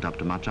torches weren't up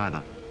to much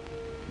either.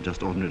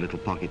 Just ordinary little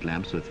pocket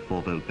lamps with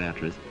 4-volt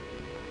batteries.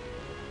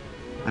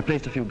 I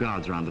placed a few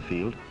guards around the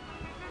field.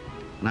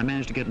 and I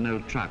managed to get an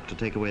old truck to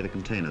take away the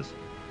containers.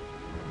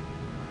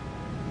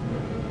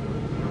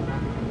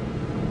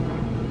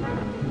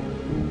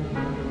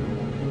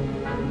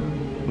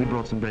 We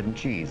brought some bread and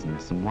cheese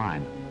and some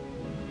wine,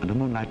 and a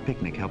moonlight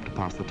picnic helped to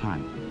pass the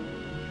time.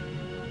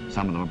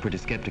 Some of them were pretty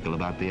skeptical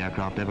about the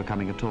aircraft ever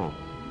coming at all.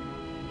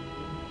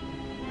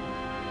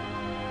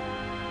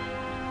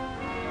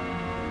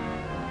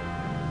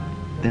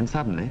 Then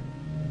suddenly,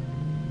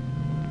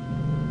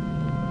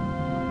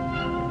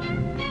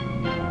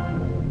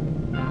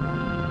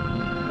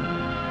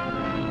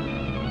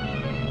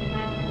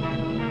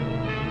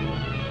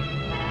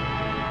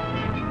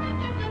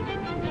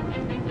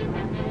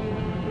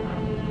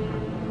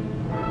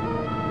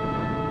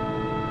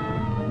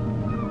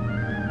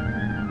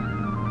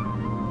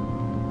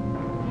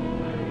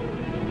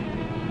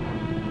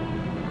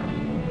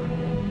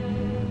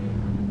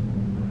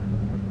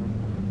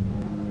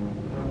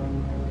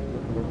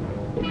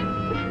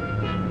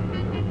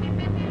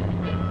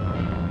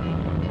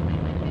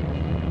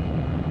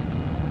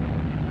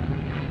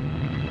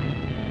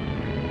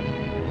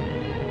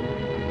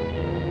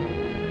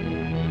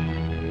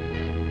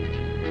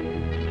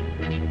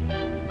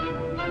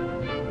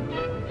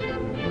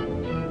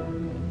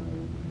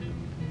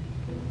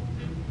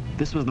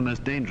 this was the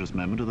most dangerous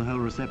moment of the whole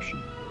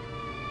reception.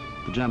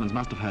 The Germans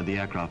must have heard the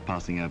aircraft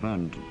passing over,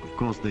 and of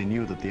course they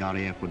knew that the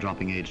RAF were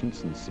dropping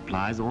agents and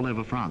supplies all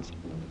over France.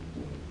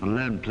 A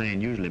lone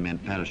plane usually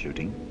meant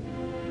parachuting.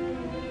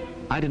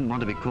 I didn't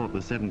want to be caught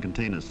with 7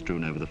 containers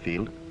strewn over the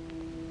field,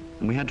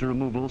 and we had to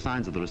remove all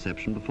signs of the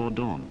reception before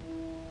dawn.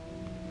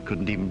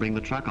 Couldn't even bring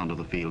the truck onto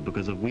the field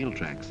because of wheel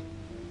tracks,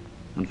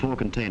 and 4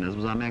 containers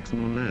was our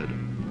maximum load.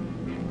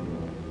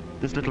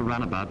 This little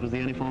runabout was the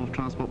only form of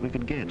transport we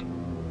could get.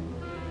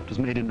 It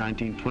was made in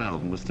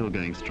 1912 and was still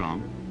going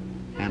strong,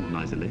 and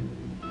noisily.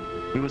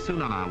 We were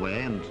soon on our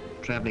way, and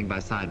traveling by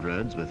side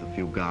roads with a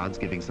few guards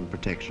giving some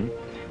protection,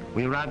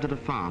 we arrived at a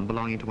farm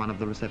belonging to one of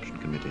the reception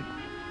committee.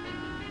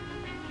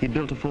 He'd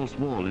built a false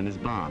wall in his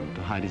barn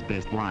to hide his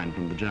best wine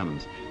from the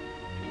Germans.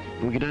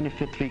 But we could only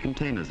fit 3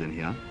 containers in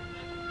here.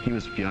 He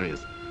was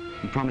furious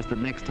and promised that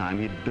next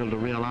time he'd build a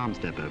real arms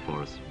depot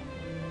for us.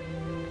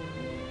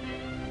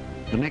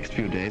 The next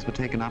few days were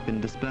taken up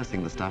in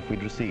dispersing the stuff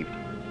we'd received.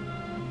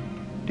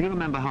 Do you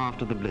remember how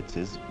after the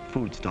blitzes,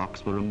 food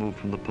stocks were removed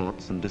from the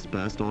ports and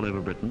dispersed all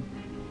over Britain?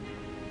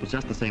 It was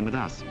just the same with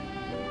us.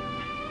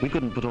 We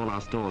couldn't put all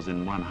our stores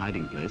in one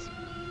hiding place.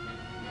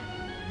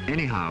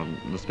 Anyhow,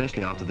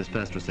 especially after this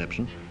first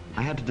reception,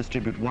 I had to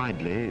distribute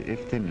widely,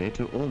 if thinly,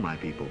 to all my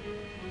people.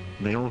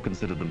 They all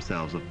considered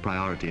themselves of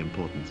priority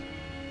importance.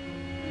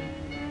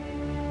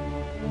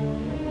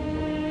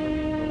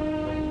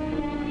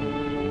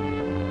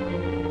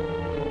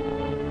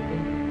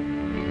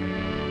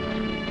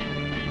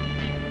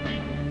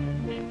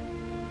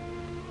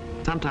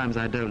 Sometimes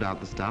I doled out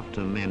the stuff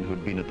to men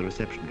who'd been at the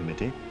reception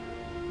committee,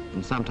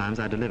 and sometimes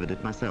I delivered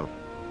it myself.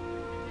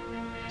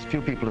 As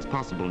few people as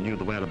possible knew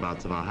the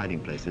whereabouts of our hiding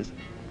places.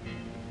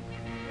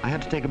 I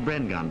had to take a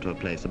Bren gun to a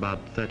place about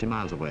 30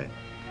 miles away,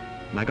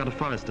 and I got a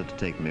forester to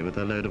take me with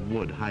a load of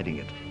wood hiding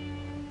it.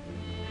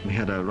 We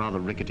had a rather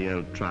rickety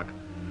old truck,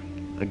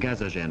 a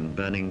gazogène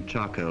burning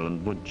charcoal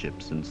and wood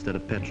chips instead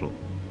of petrol.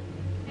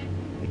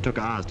 It took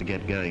hours to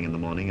get going in the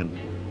morning and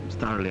was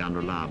thoroughly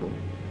unreliable.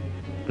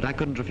 But I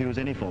couldn't refuse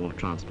any form of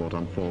transport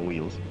on 4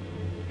 wheels.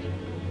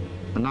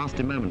 A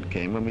nasty moment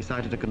came when we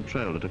sighted a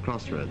control at a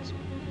crossroads.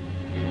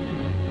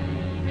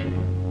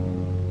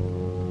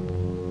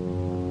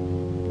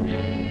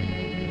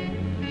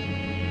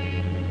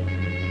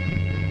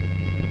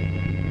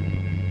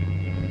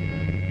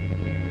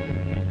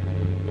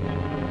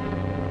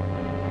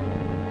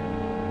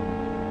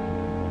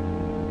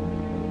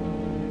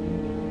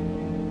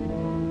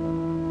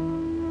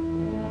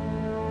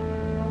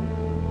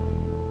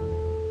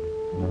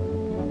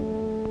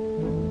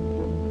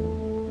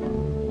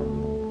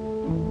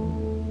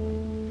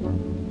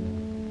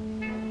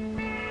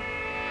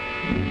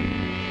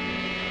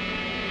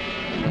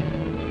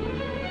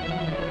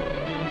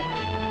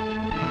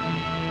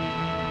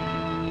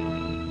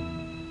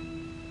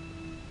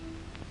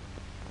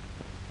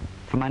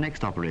 For my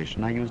next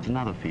operation, I used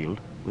another field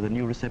with a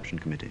new reception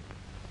committee.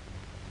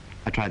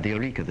 I tried the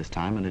Eureka this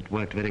time, and it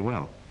worked very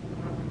well.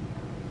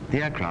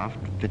 The aircraft,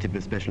 fitted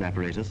with special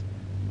apparatus,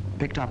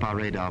 picked up our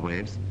radar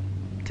waves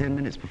 10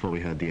 minutes before we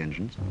heard the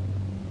engines.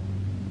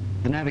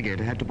 The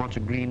navigator had to watch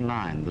a green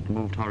line that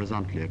moved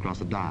horizontally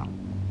across a dial.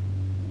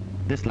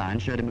 This line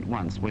showed him at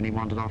once when he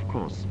wandered off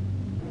course.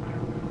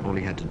 All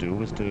he had to do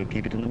was to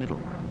keep it in the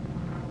middle.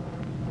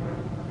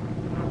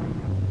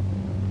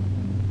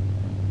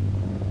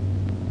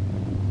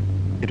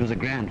 It was a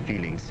grand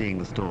feeling seeing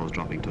the stores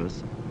dropping to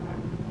us.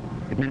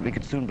 It meant we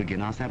could soon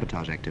begin our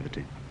sabotage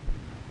activity.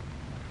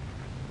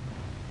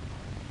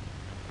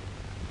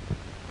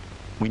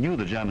 We knew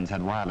the Germans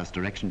had wireless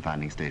direction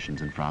finding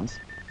stations in France.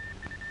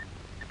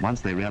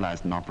 Once they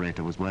realized an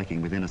operator was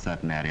working within a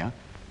certain area,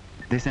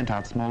 they sent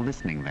out small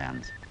listening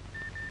vans.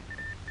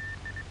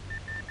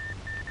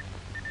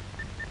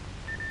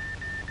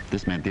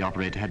 This meant the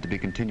operator had to be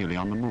continually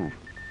on the move.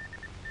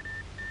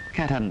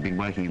 Cat hadn't been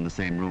working in the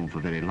same room for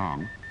very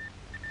long,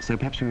 so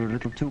perhaps we were a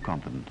little too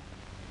confident.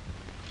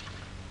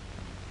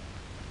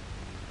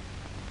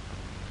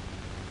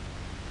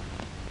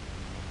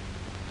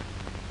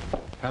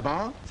 Herr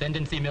Bar?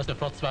 Senden Sie mir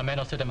sofort 2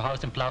 Männer zu dem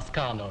Haus im Place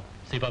Carnot.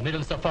 Sie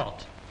übermitteln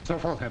sofort.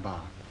 Sofort, Herr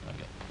Bar.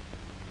 Danke.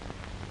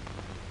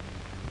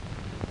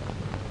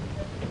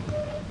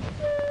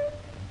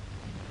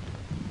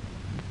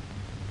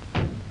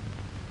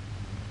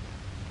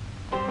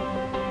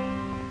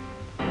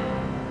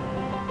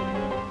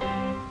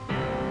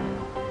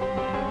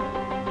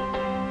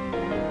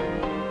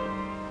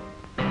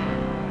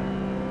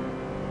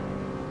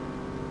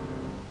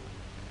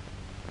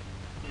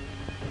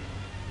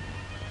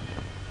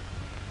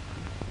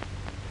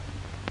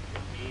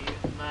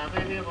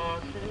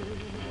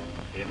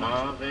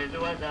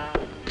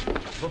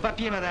 Vos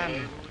papiers,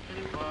 madame.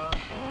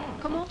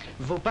 Comment?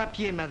 Vos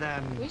papiers,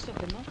 madame. Oui,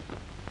 certainement.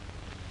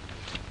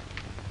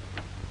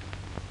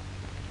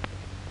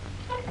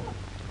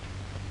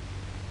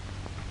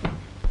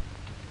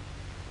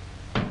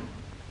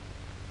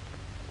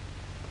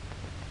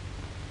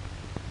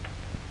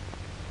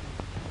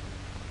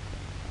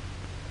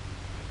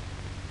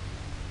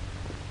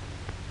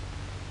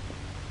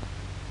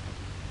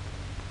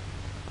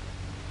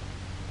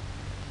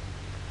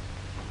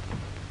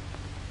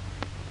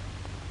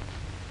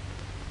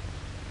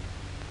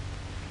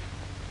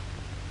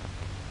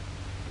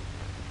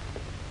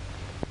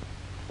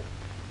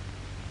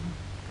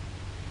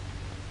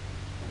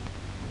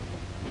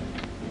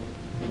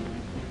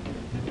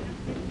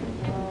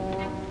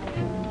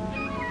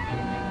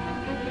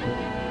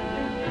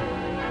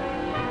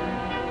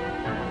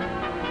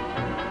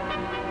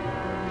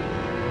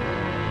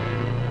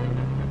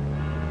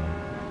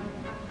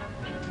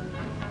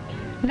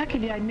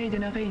 Luckily, I'd made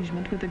an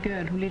arrangement with the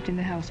girl who lived in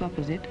the house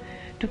opposite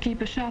to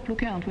keep a sharp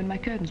lookout when my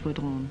curtains were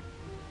drawn.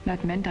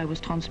 That meant I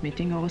was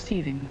transmitting or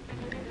receiving.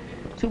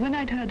 So when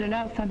I'd heard a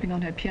loud thumping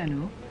on her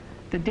piano,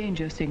 the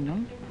danger signal,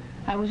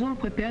 I was all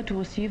prepared to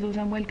receive those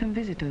unwelcome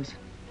visitors.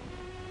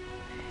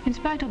 In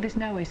spite of this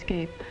narrow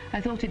escape,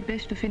 I thought it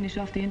best to finish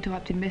off the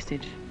interrupted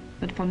message,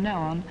 but from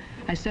now on,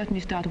 I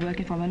certainly started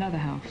working from another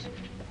house.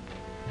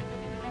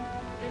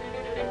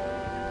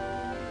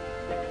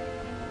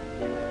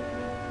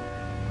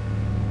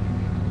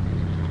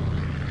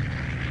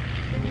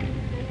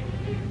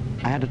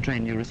 I had to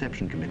train new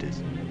reception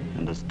committees,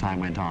 and as time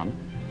went on,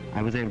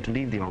 I was able to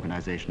leave the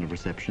organization of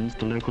receptions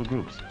to local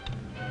groups.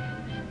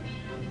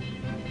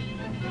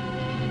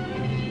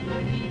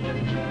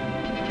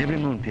 Every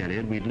moon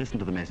period, we'd listen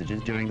to the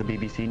messages during the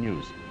BBC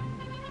News.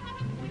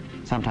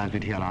 Sometimes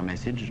we'd hear our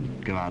message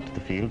and go out to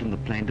the field and the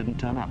plane didn't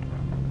turn up.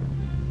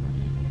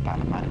 The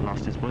pilot might have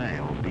lost his way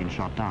or been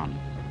shot down.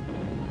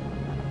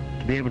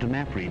 To be able to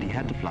map read, he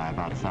had to fly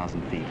about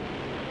 1,000 feet,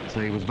 so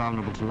he was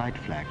vulnerable to light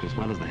flak as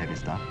well as the heavy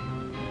stuff.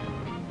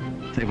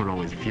 They were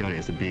always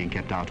furious at being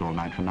kept out all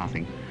night for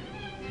nothing.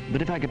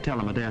 But if I could tell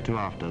them a day or two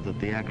after that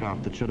the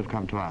aircraft that should have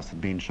come to us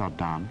had been shot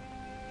down,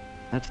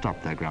 that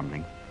stopped their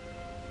grumbling.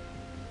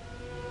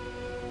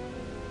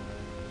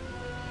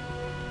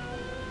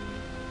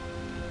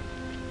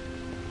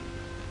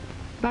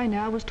 By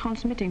now, I was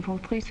transmitting from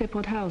 3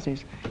 separate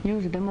houses,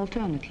 using them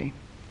alternately.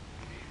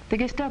 The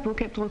Gestapo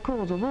kept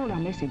records of all our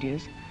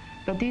messages,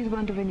 but these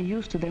weren't of any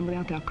use to them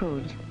without our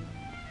codes.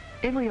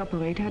 Every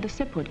operator had a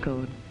separate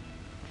code.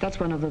 That's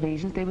one of the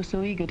reasons they were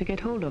so eager to get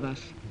hold of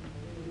us.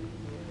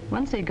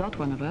 Once they got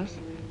one of us,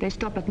 they'd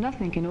stop at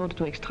nothing in order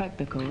to extract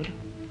the code.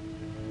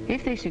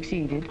 If they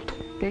succeeded,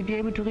 they'd be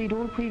able to read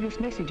all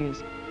previous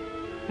messages,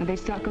 and they'd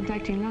start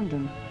contacting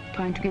London,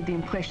 trying to give the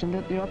impression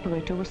that the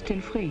operator was still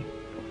free.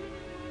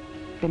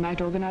 They might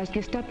organize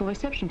Gestapo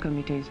reception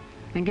committees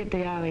and get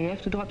the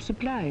RAF to drop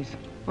supplies,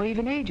 or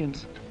even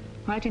agents,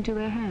 right into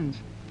their hands.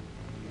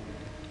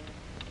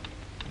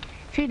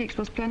 Felix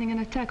was planning an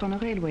attack on a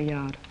railway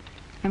yard,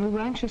 and we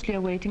were anxiously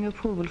awaiting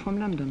approval from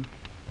London.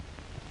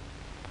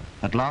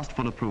 At last,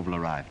 full approval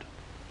arrived.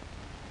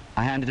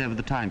 I handed over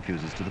the time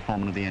fuses to the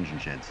foreman of the engine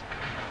sheds.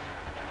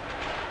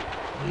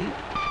 Oui.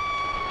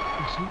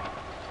 Merci.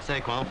 Vous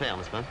savez quoi en faire,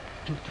 n'est-ce pas?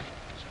 Tout.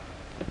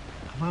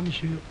 Au revoir,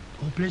 monsieur.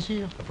 Au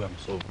plaisir. Au revoir,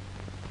 monsieur.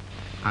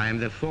 I am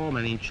the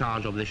foreman in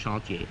charge of the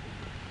chantier.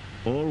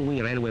 All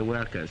we railway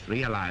workers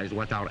realized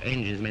what our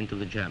engines meant to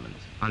the Germans.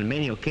 On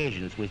many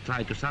occasions, we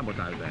tried to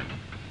sabotage them.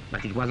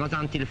 But it was not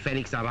until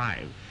Felix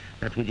arrived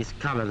that we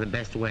discovered the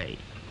best way.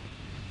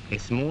 A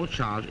small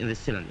charge in the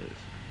cylinders.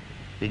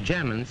 The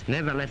Germans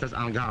never left us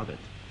unguarded,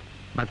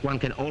 but one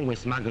can always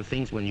smuggle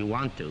things when you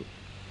want to.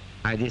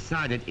 I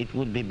decided it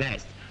would be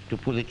best to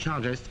put the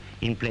charges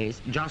in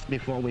place just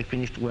before we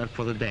finished work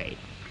for the day.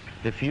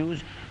 The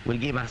fuse will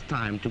give us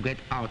time to get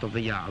out of the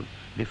yard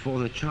before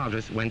the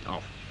charges went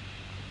off.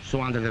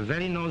 So under the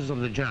very noses of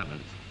the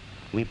Germans,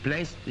 we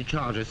placed the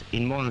charges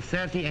in more than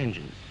 30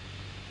 engines.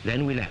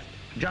 Then we left,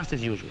 just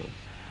as usual.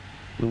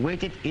 We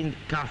waited in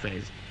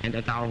cafes and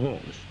at our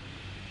homes.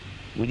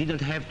 We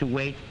didn't have to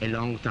wait a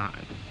long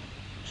time.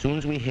 Soon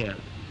as we heard.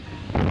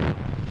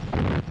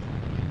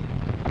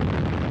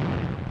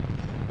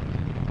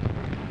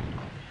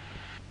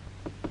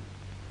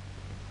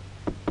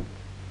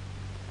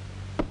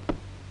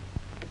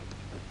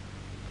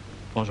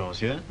 Bonjour,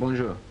 monsieur.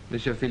 Bonjour.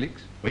 Monsieur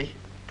Felix? Oui.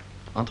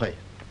 Entrez.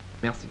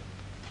 Merci.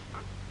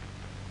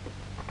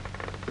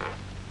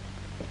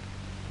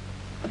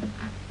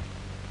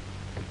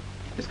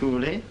 Qu'est-ce que vous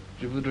voulez?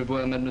 Je voudrais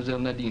voir Mademoiselle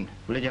Nadine. Vous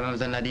voulez dire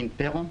Mademoiselle Nadine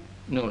Perron?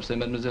 Non, c'est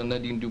Mademoiselle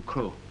Nadine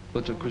Ducrot,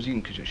 votre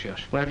cousine que je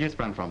cherche. Where have you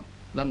sprung from?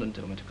 London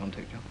told me to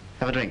contact you.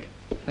 Have a drink.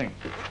 Thanks.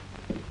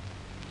 You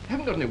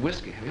haven't got any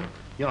whiskey, have you?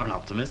 You're an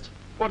optimist.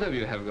 Whatever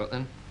you have got,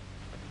 then.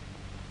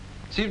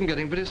 It's even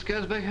getting pretty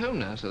scarce back home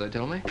now, so they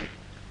tell me.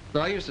 Though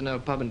I used to know a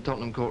pub in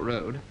Tottenham Court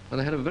Road, where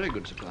they had a very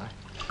good supply.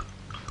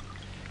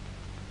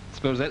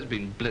 Suppose that's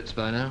been blitzed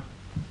by now.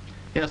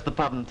 Yes, the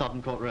pub in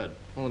Tottenham Court Road.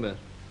 All the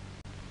best.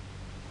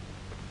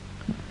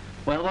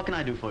 Well, what can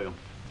I do for you?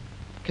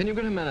 Can you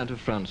get a man out of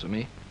France for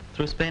me?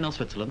 Through Spain or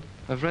Switzerland?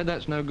 I'm afraid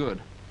that's no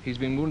good. He's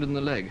been wounded in the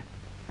leg.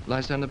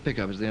 Lysander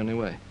pickup is the only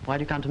way. Why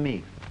do you come to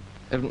me?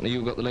 Evidently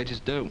you've got the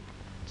latest dough.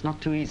 It's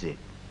not too easy.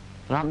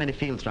 There aren't many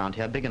fields around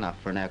here big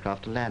enough for an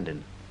aircraft to land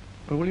in.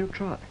 Well, will you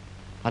try?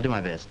 I'll do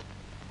my best.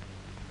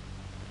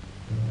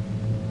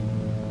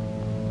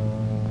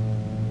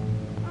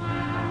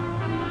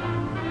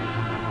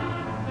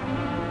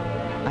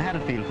 I had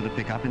a field for the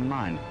pickup in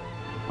mind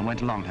and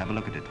went along to have a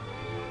look at it.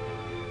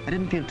 I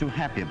didn't feel too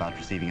happy about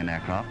receiving an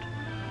aircraft.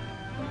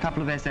 A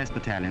couple of SS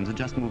battalions had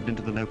just moved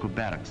into the local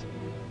barracks,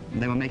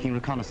 and they were making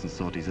reconnaissance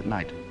sorties at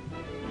night.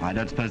 I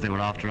don't suppose they were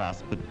after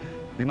us, but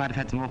we might have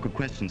had some awkward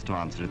questions to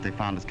answer if they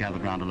found us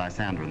gathered round a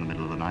Lysander in the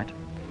middle of the night.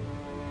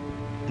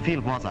 The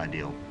field was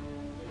ideal,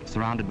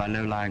 surrounded by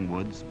low-lying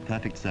woods,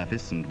 perfect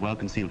surface, and well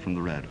concealed from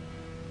the road.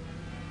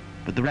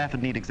 But the RAF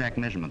would need exact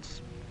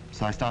measurements,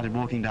 so I started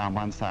walking down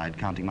one side,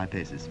 counting my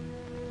paces.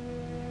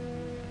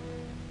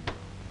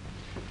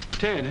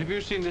 Ted, have you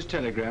seen this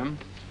telegram?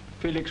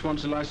 Felix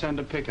wants a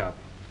Lysander pickup.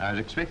 I was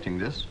expecting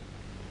this.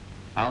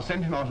 I'll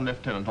send him out a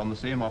lieutenant on the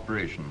same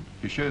operation.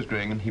 His show's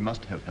going and he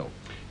must have help.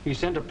 He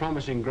sent a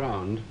promising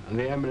ground, and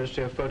the air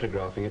ministry are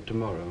photographing it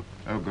tomorrow.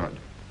 Oh, good.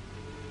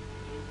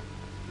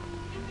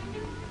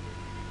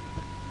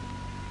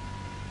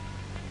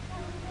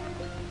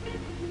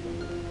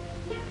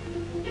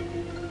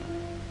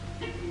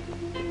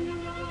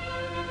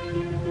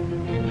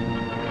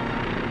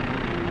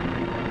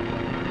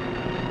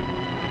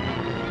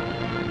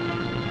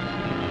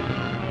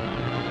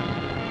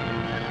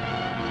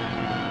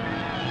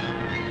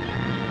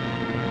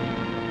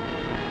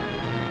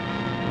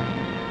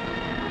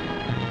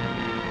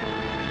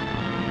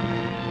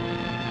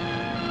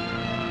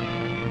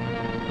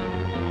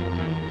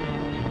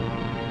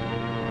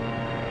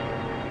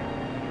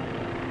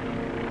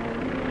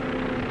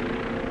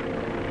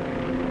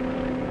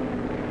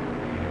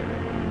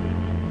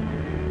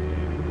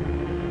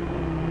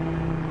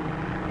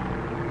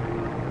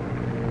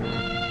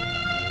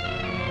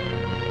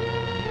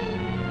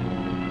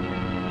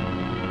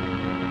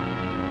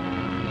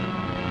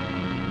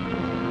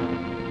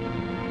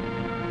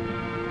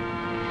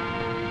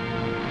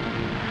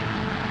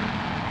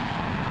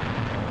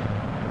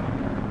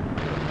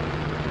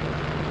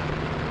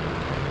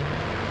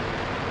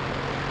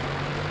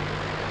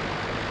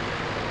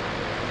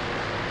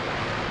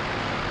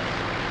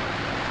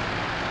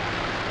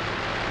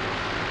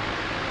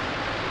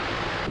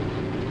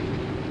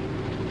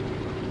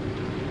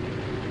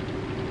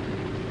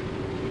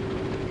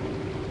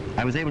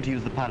 I was able to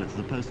use the pilots as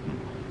a postman.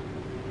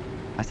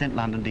 I sent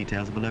London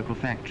details of a local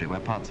factory where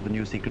parts of a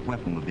new secret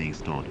weapon were being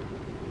stored.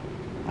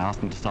 I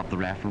asked them to stop the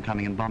RAF from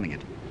coming and bombing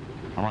it.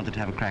 I wanted to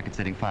have a crack at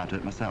setting fire to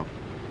it myself.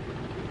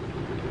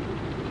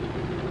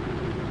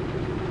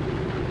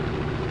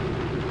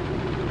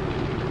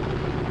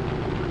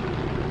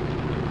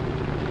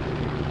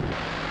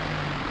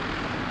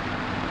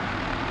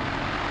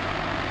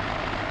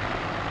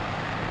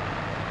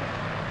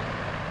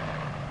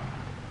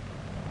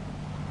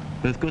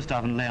 Both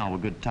Gustav and Leon were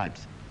good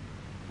types.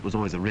 It was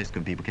always a risk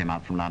when people came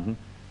out from London.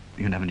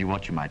 You never knew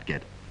what you might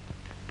get.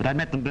 But I'd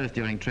met them both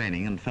during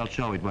training and felt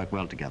sure we'd work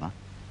well together.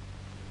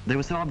 They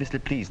were so obviously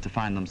pleased to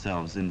find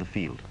themselves in the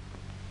field.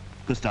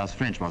 Gustav's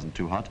French wasn't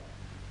too hot,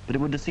 but it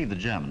would deceive the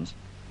Germans.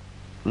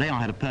 Leon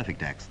had a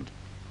perfect accent.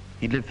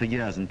 He'd lived for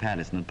years in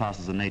Paris and had passed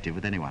as a native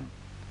with anyone.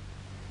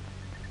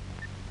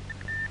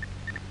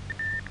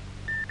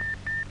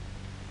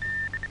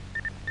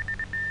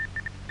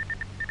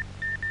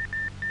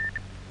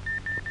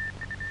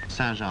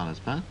 Saint-Jean, n'est-ce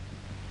pas?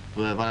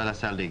 Voilà la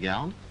salle des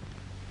gardes.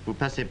 Vous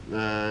passez,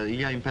 il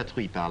y a une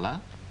patrouille par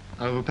là.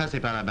 Alors vous passez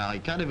par la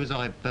barricade et vous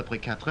aurez à peu près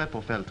 4 heures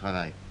pour faire le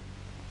travail.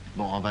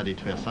 Bon, on va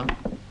détruire ça.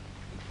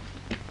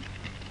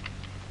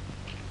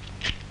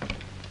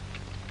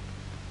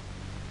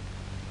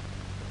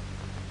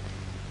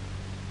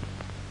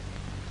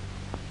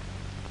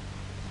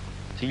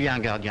 S'il y a un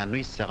gardien de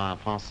nuit, ce sera un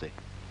Français.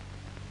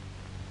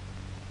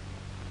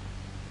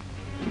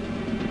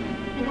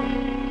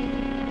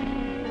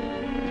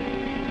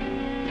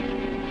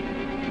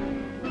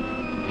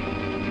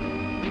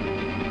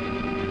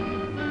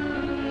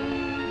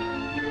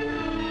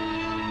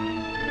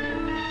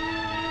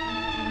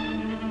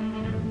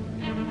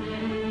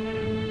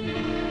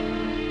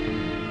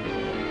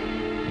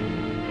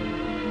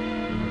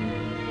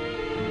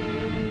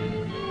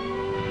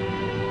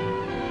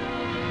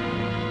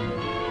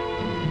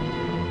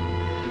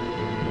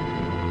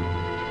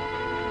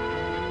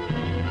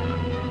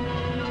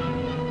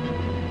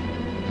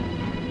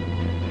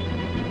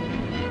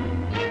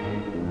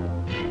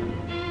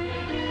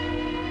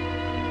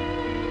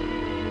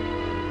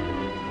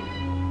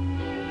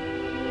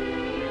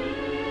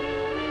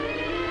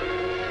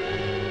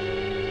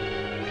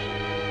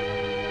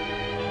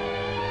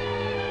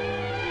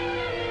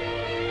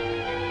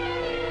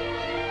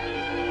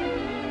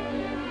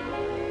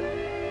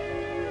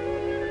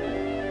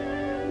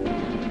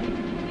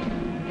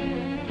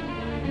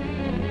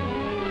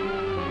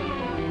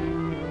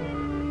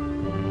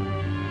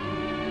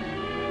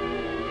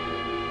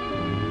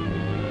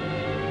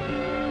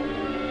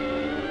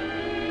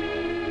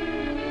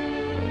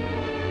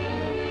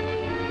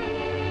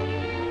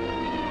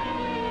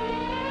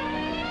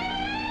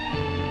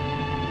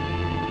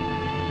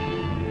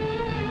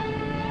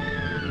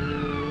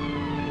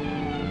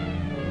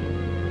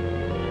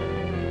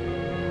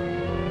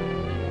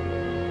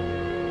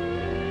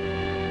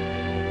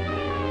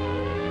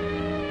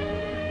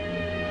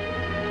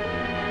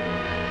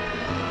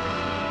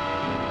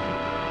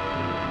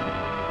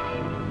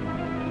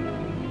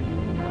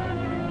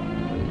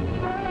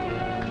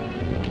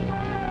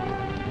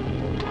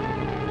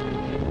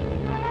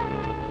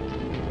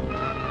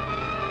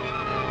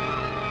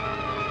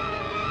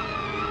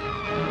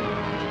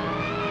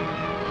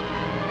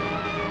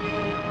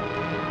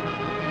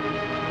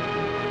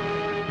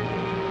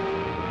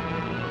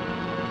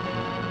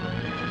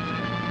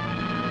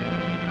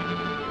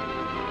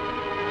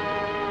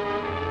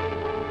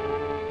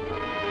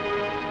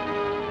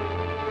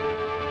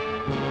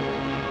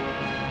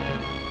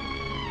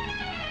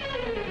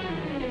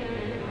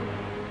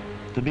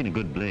 It had been a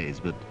good blaze,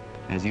 but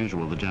as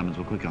usual, the Germans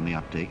were quick on the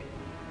uptake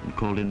and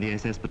called in the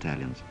SS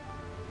battalions.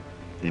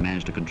 They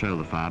managed to control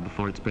the fire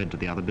before it spread to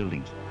the other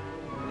buildings.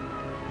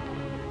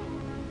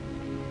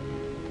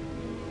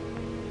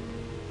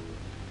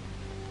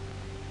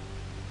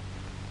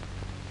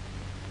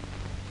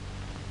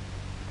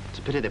 It's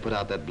a pity they put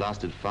out that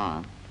blasted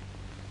fire.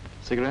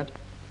 Cigarette?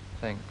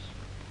 Thanks.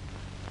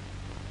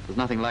 There's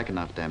nothing like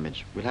enough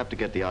damage. We'll have to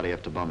get the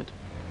RAF to bomb it.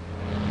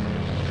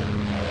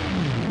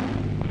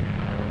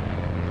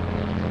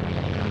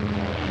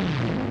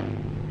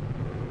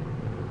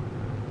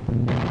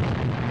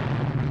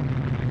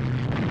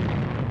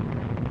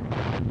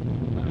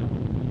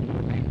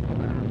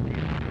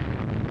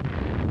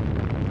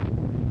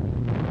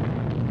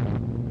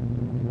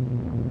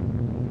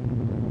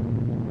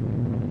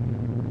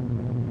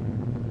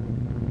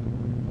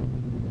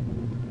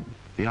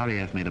 The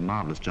RAF made a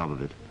marvelous job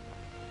of it.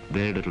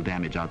 Very little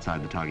damage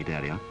outside the target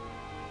area.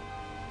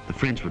 The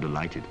French were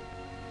delighted.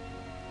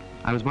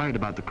 I was worried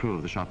about the crew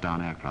of the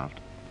shot-down aircraft,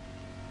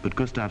 but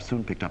Gustave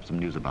soon picked up some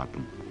news about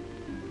them.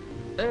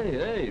 Hey,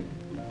 hey!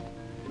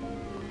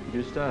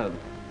 Gustave,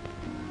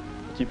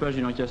 équipage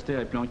du Lancaster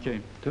est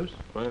planqué. Tous?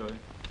 Ouais, ouais.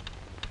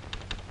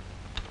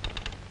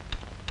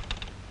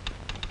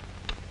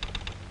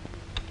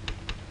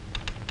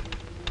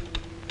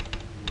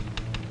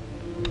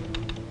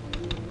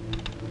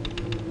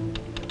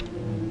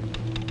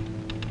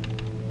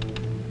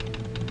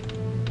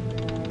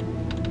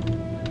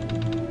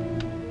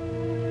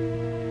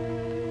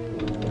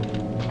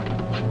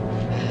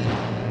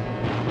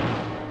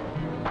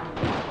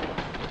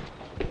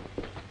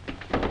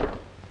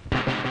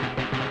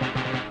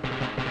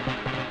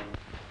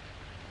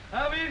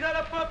 Avis à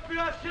la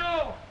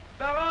population,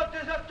 parole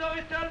des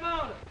autorités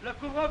allemandes, le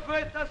couvre-feu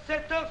est à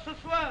 7 h ce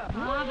soir.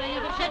 Ah, ben il y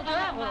a 7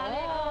 heures,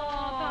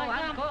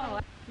 par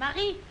exemple.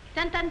 Marie,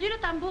 t'as entendu le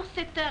tambour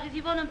 7 heures, ils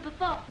y vont un peu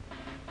fort.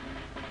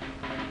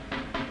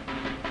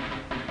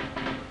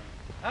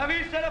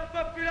 Avis à la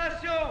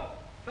population,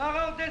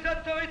 parole des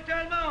autorités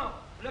allemandes,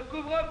 le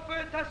couvre-feu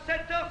est à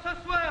 7 h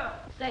ce soir.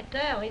 7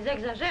 heures, ils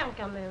exagèrent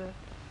quand même.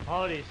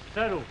 Oh, les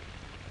salauds.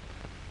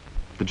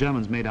 The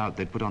Germans made out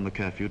they'd put on the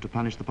curfew to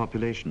punish the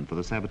population for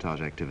the sabotage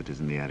activities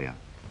in the area.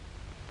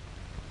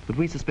 But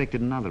we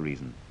suspected another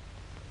reason.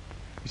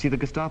 You see, the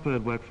Gestapo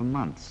had worked for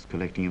months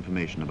collecting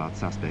information about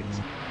suspects.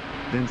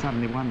 Then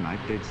suddenly one night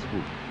they'd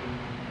swoop.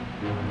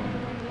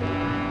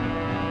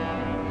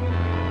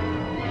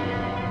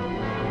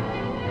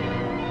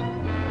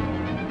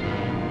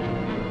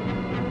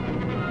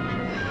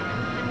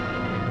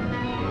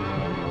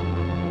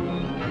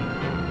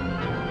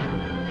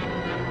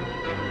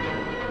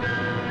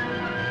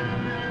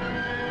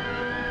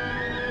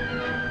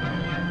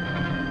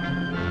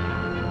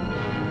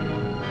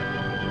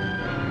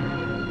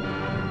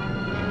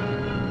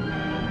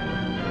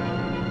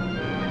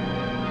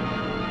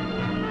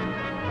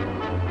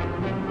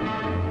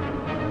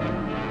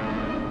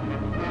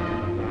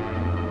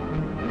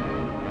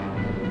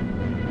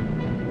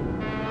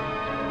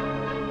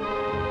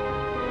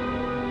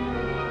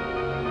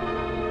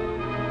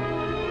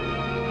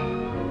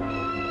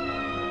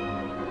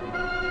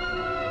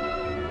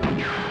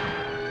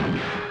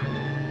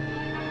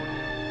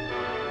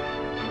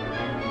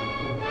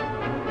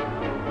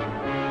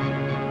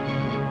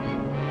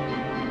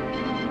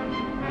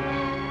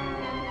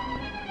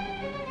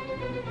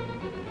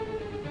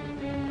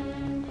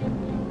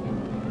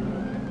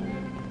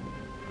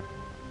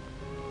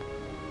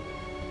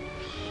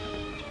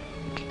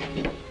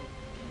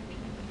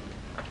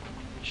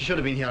 She should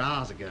have been here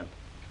hours ago.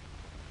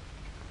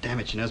 Damn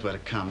it, she knows where to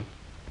come.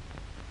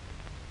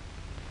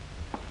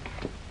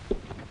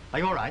 Are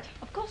you all right?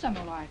 Of course I'm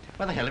all right.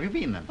 Where the hell have you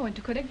been, then? I went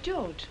to collect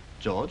George.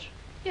 George?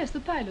 Yes, the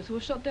pilot who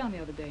was shot down the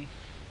other day.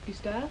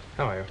 Gustave?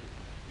 How are you?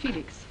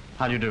 Felix.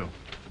 How do you do?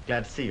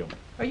 Glad to see you.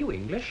 Are you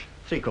English?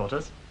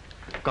 3/4.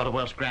 Got a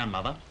Welsh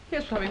grandmother.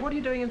 Yes, but I mean, what are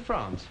you doing in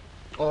France?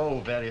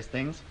 Oh, various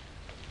things.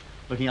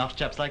 Looking after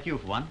chaps like you,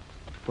 for one.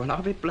 Well,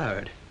 I'll be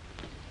blowed.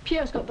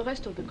 Pierre's got the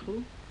rest of the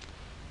crew.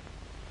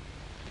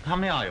 How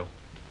many are you?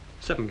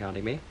 7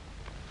 counting me.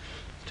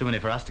 It's too many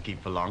for us to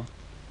keep for long.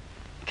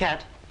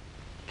 Cat,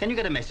 can you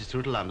get a message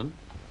through to London?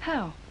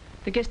 How?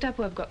 The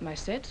Gestapo have got my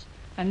sets,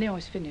 and Nearne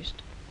is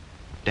finished.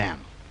 Damn.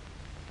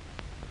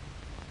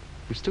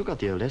 We've still got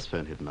the old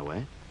S-phone hidden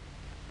away.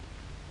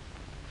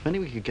 If only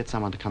we could get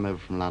someone to come over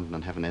from London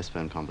and have an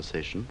S-phone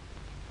conversation,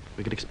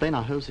 we could explain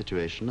our whole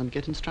situation and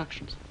get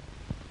instructions.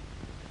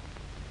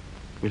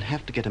 We'll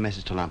have to get a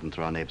message to London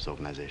through our neighbours'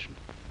 organisation.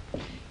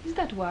 Is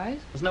that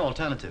wise? There's no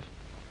alternative.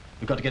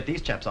 We've got to get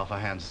these chaps off our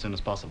hands as soon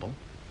as possible.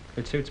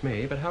 It suits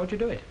me, but how would you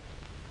do it?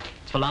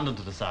 It's for London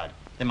to decide.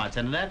 They might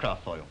send an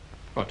aircraft for you.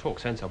 Well, talk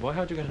sense, old boy.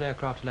 How'd you get an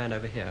aircraft to land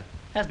over here?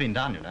 Has been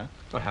done, you know.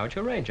 Well, how'd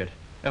you arrange it?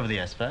 Over the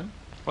S-phone.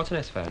 What's an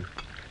S-phone?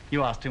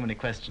 You ask too many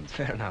questions.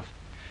 Fair enough.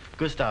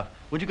 Gustave,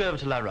 would you go over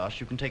to La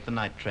Roche? You can take the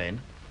night train.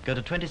 Go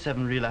to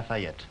 27 Rue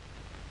Lafayette.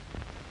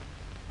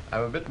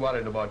 I'm a bit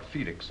worried about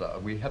Felix, sir.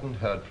 We hadn't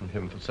heard from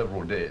him for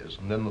several days,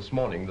 and then this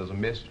morning there's a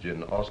message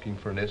in asking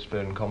for an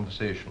S-phone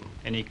conversation.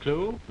 Any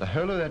clue? The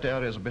whole of that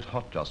area is a bit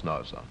hot just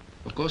now, sir.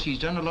 Of course, he's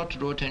done a lot to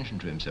draw attention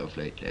to himself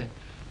lately.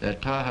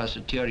 That powerhouse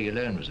at Thierry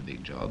alone was a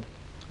big job.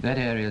 That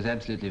area is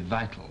absolutely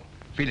vital.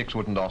 Felix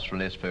wouldn't ask for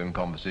an S-phone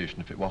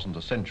conversation if it wasn't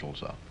essential,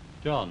 sir.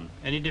 John,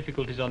 any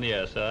difficulties on the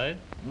air side?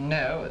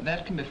 No,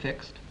 that can be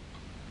fixed.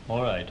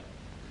 All right.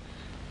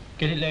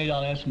 Get it laid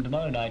on us from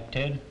tomorrow night,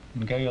 Ted,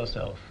 and go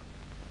yourself.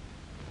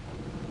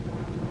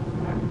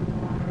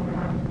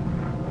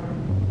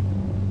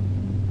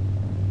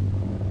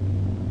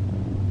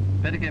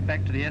 Better get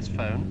back to the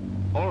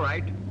S-phone. All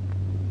right.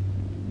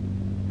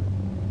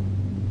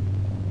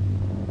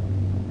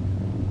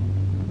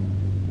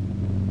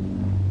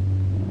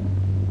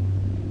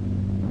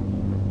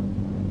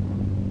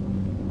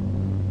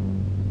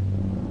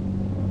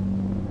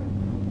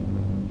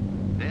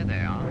 There they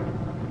are.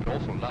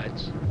 Awful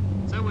lights.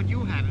 So would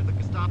you have if the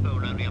Gestapo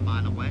were only a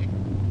mile away?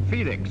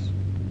 Felix.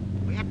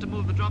 We have to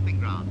move the dropping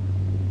ground.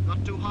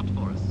 Not too hot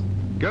for us.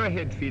 Go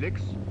ahead,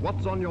 Felix.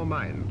 What's on your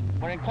mind?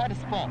 We're in quite a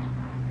spot.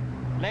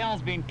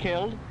 Leon's been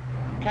killed.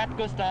 Cat,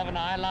 Gustav and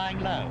I are lying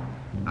low.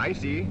 I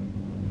see.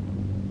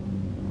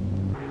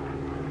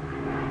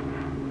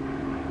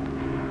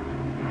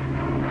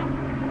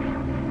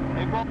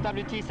 They brought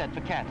WT set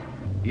for Cat.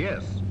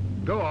 Yes.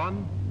 Go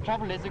on.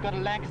 Trouble is, we've got a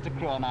Lancaster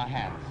crew on our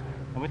hands.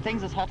 And with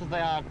things as hot as they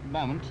are at the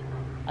moment,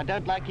 I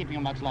don't like keeping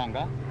them much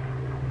longer.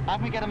 How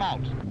can we get them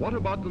out? What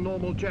about the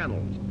normal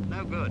channels?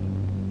 No good.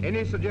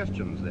 Any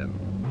suggestions, then?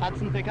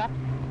 Hudson pickup?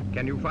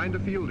 Can you find a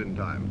field in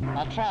time?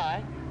 I'll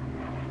try.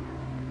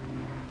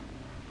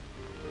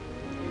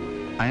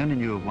 I only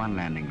knew of one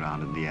landing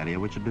ground in the area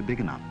which would be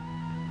big enough.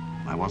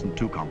 I wasn't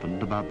too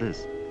confident about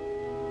this.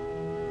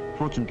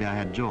 Fortunately, I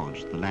had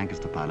George, the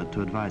Lancaster pilot,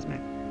 to advise me.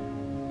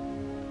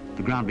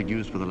 The ground we'd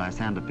used for the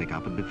Lysander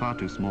pickup would be far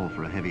too small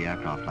for a heavy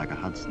aircraft like a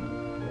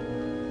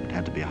Hudson. It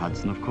had to be a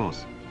Hudson, of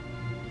course.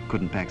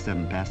 Couldn't pack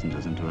 7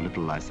 passengers into a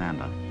little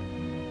Lysander.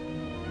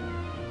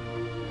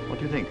 What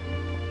do you think?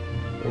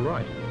 All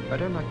right. I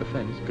don't like the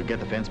fence. Could get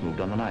the fence moved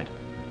on the night.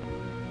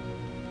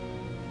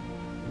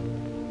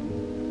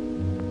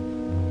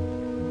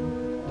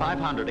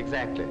 $500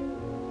 exactly.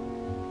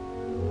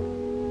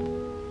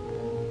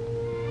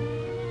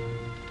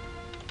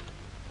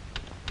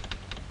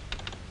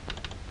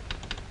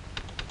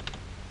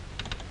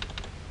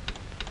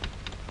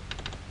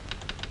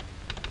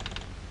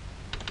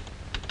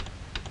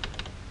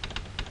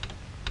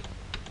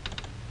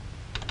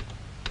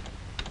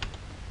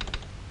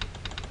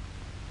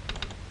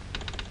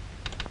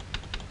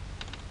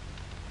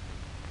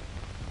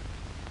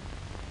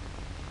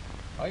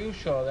 Are you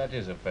sure that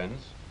is a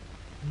fence?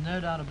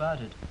 No doubt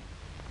about it.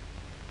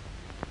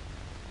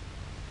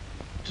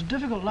 It's a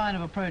difficult line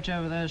of approach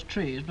over those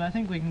trees, but I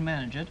think we can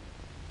manage it.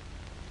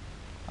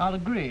 I'll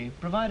agree,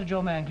 provided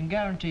your man can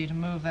guarantee to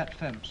move that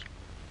fence.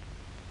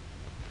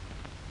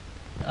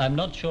 I'm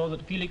not sure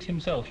that Felix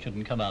himself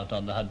shouldn't come out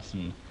on the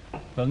Hudson.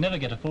 We'll never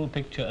get a full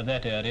picture of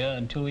that area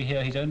until we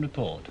hear his own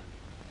report.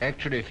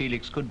 Actually,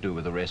 Felix could do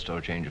with a rest or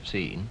a change of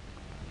scene.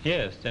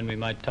 Yes, then we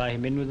might tie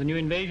him in with a new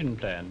invasion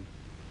plan.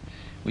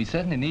 We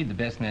certainly need the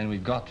best man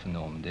we've got for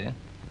Normandy.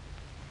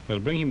 We'll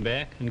bring him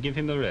back and give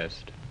him a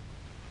rest.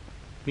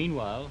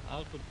 Meanwhile,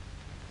 I'll put...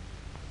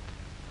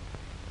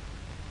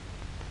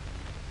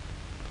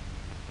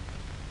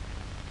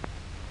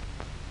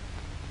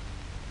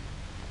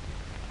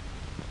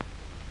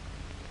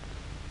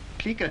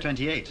 Clico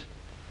 28.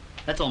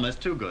 That's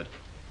almost too good.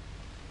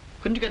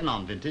 Couldn't you get an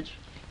on vintage?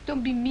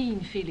 Don't be mean,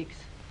 Felix.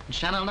 And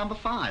Chanel number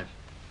 5.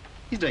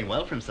 He's doing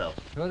well for himself.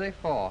 Who are they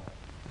for?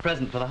 A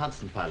present for the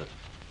Hudson pilot.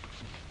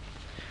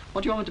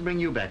 What do you want me to bring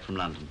you back from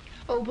London?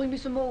 Oh, bring me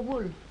some more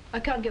wool.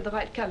 I can't get the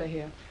right color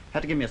here.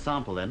 Had to give me a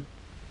sample then.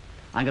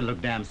 I'm going to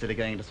look damn silly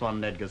going into Swan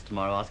and Edgar's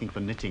tomorrow asking for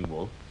knitting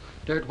wool.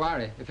 Don't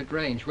worry. If it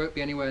rains, you won't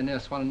be anywhere near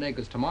Swan and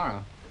Edgar's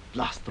tomorrow.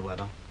 Blast the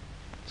weather.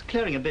 It's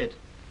clearing a bit.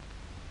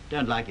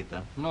 Don't like it,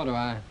 though. Nor do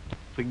I.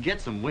 If we could get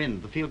some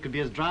wind, the field could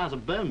be as dry as a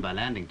bone by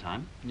landing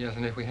time. Yes,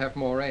 and if we have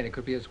more rain, it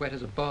could be as wet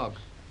as a bog.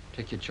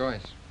 Take your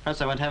choice.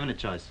 Perhaps I won't have any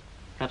choice.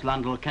 Perhaps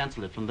London will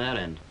cancel it from their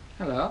end.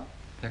 Hello.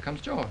 There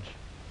comes George.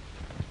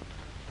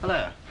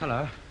 Hello.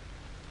 Hello.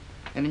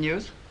 Any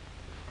news?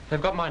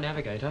 They've got my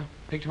navigator.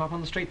 Picked him up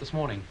on the street this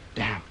morning.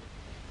 Damn.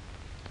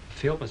 The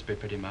field must be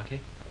pretty mucky.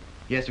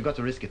 Yes, we've got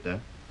to risk it, though.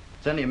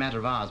 It's only a matter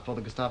of hours before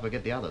the Gestapo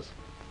get the others.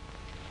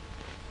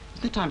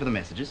 Isn't it time for the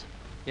messages?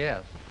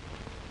 Yes.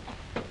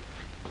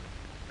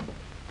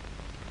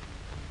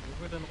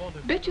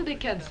 Bet you they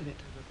cancel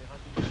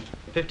it.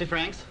 50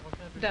 francs?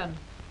 Done.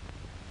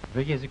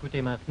 Veuillez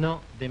écouter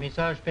maintenant des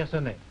messages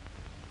personnels.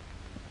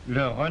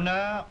 Le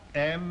renard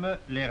aime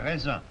les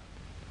raisins.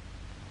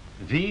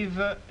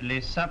 Vive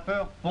les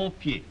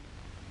sapeurs-pompiers.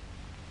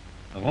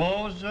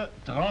 Rose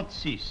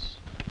 36.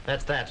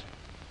 That's that.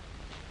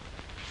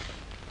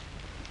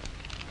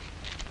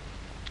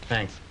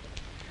 Thanks.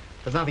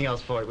 There's nothing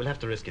else for it. We'll have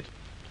to risk it.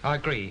 I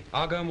agree.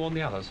 I'll go and warn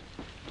the others.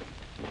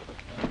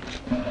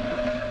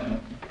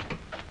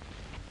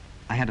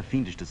 I had a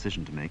fiendish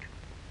decision to make.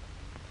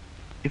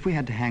 If we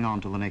had to hang on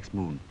till the next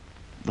moon,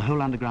 the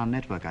whole underground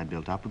network I'd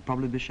built up would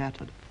probably be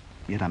shattered.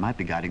 Yet I might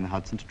be guiding the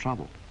Hudson to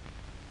trouble.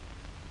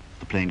 If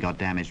the plane got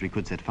damaged, we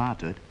could set fire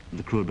to it, and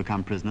the crew would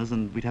become prisoners,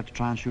 and we'd have to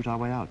try and shoot our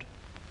way out.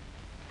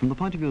 From the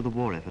point of view of the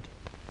war effort,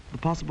 the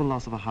possible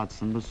loss of a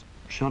Hudson was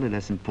surely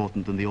less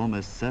important than the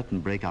almost certain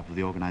breakup of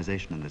the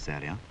organization in this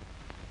area.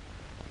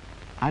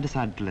 I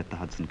decided to let the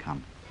Hudson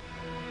come.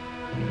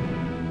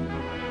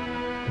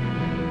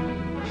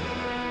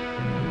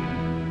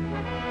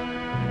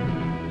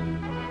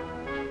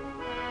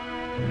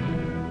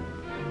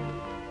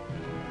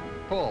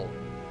 Paul,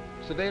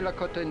 surveille la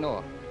côte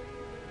nord.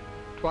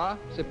 Toi,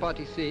 c'est pas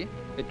ici,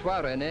 et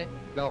toi, René,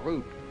 la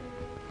route.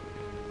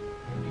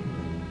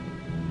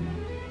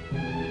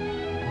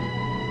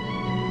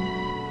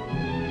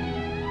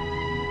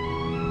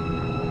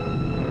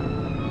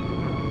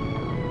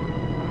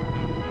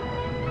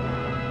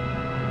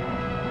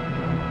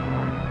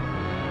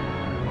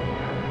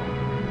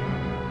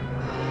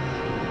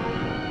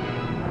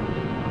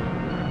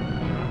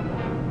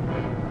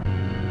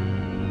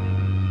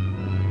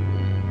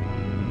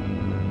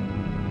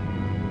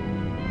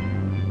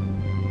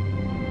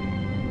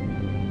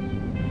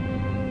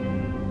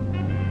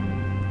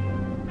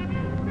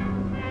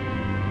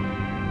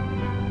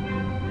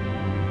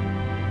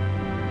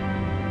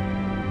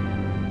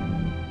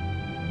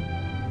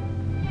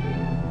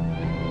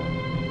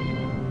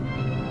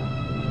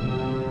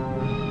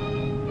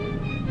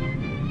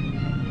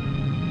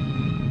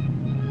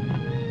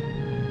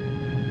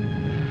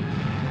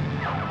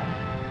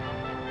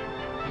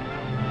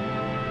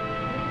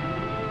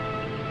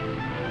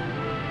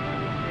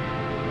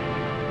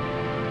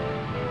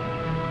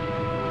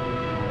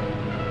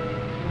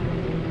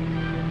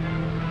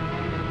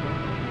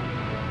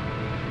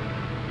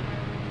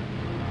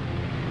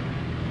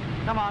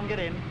 Come on, get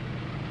in.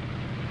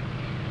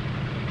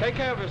 Take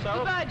care of yourself.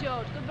 Goodbye,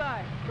 George.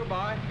 Goodbye.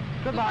 Goodbye.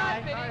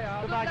 Goodbye. Felix.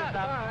 Goodbye, Good luck.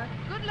 Gustav.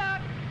 Good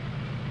luck.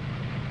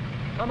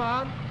 Come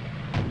on.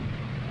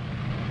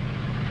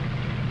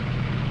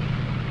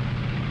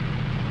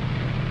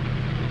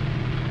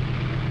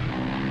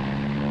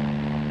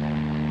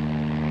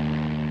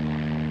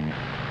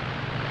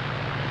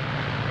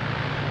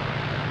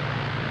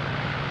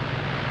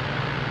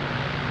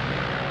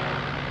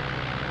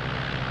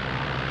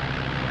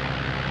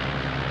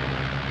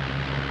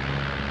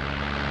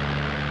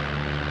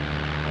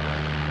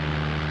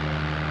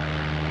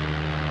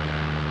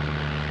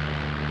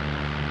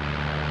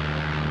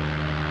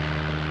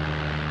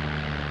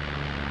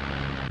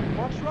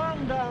 What's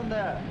wrong down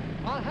there?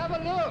 I'll have a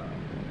look.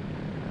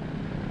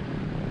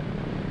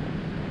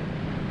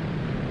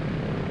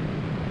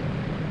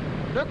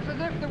 Looks as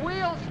if the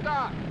wheels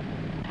start.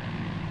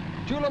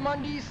 Tout le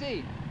monde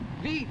ici.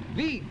 Vite,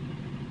 vite.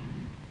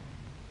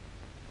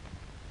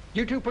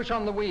 You two push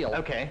on the wheel.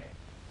 Okay.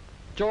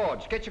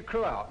 George, get your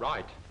crew out.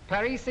 Right.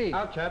 Par ici.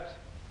 Out, chaps.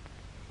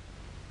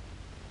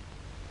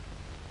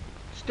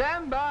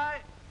 Stand by.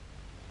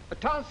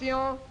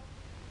 Attention.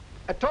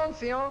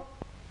 Attention.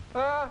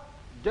 1,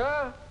 2,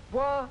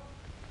 3.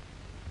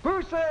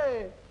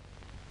 Poussez.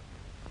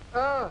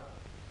 1,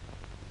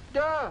 2,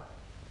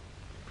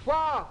 3.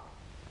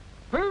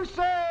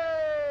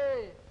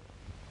 Poussez.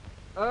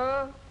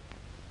 1,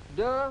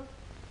 2,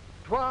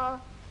 3.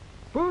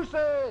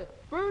 Poussez.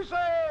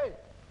 Poussez.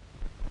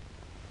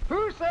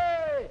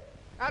 Poussez.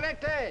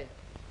 Arrêtez.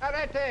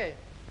 Arrêtez.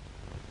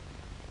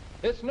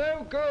 It's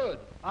no good.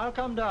 I'll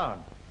come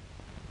down.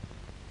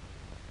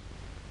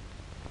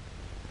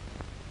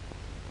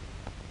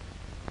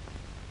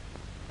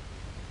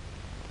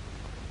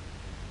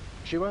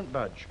 She won't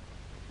budge.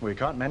 We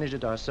can't manage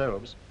it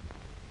ourselves.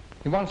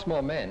 He wants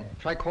more men.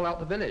 Try call out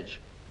the village.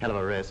 Hell of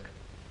a risk.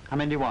 How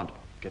many do you want?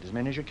 Get as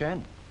many as you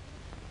can.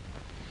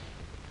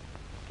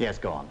 Yes,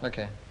 go on.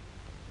 Okay.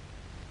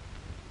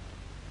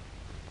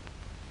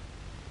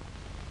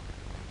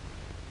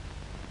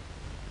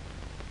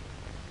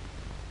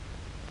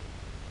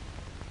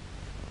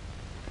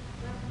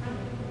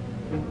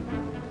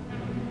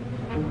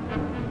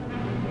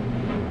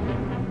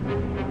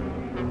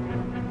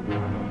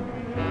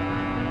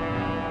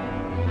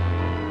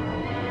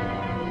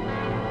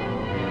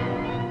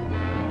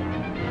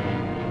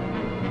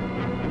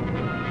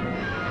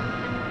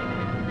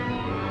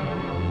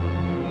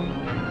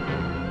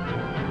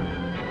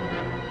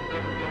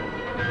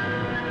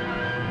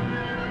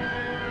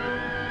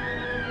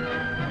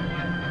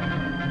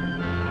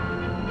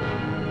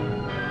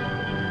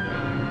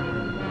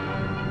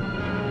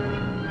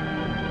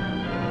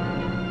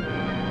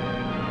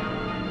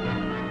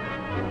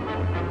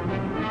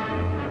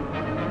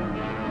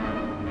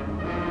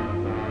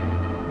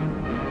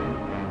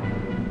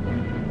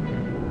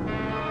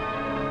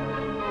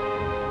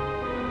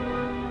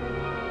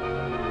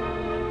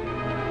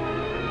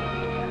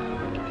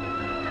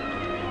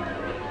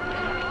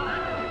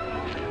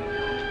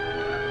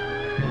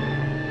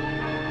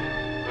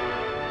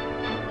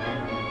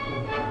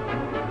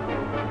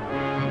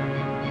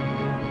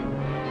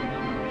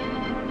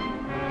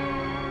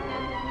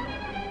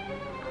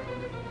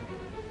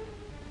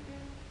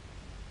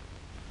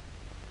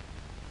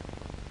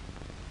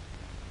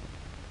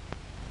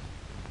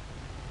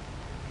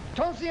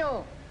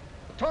 Attention!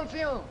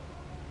 Attention!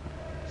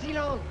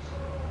 Silence!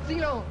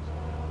 Silence!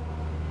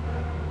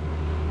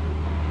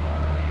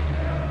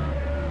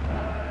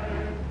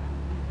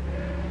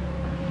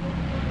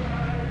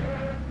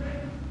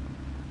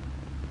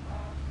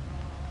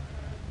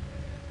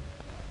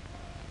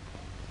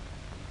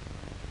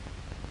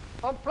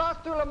 En place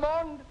tout le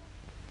monde!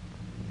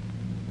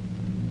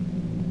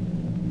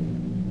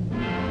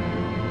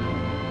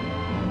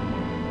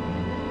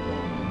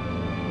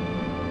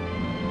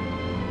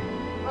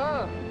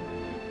 Un,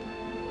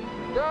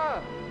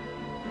 deux,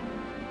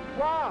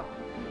 trois,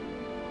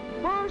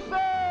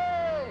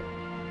 poussez!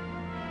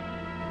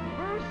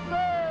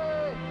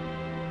 Poussez!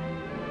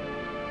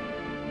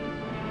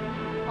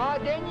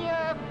 Un dernier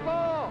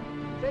effort,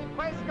 c'est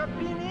presque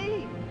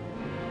fini!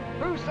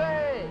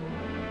 Poussez!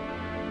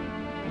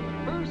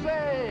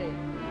 Poussez!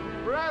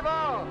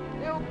 Bravo!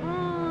 Il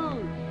bouge!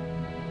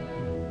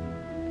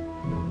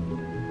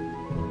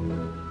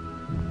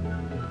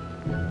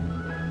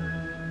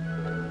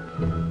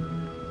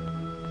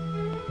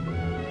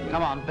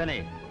 Come on,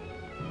 Benny.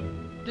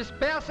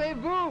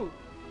 Dispersez-vous!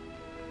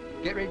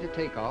 Get ready to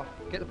take off.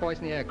 Get the boys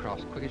in the aircraft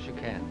as quick as you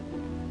can.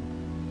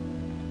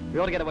 We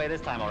ought to get away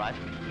this time, all right.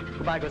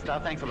 Goodbye,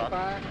 Gustav. Thanks a lot.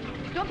 Bye.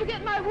 Don't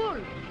forget my wool.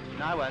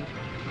 No, I won't.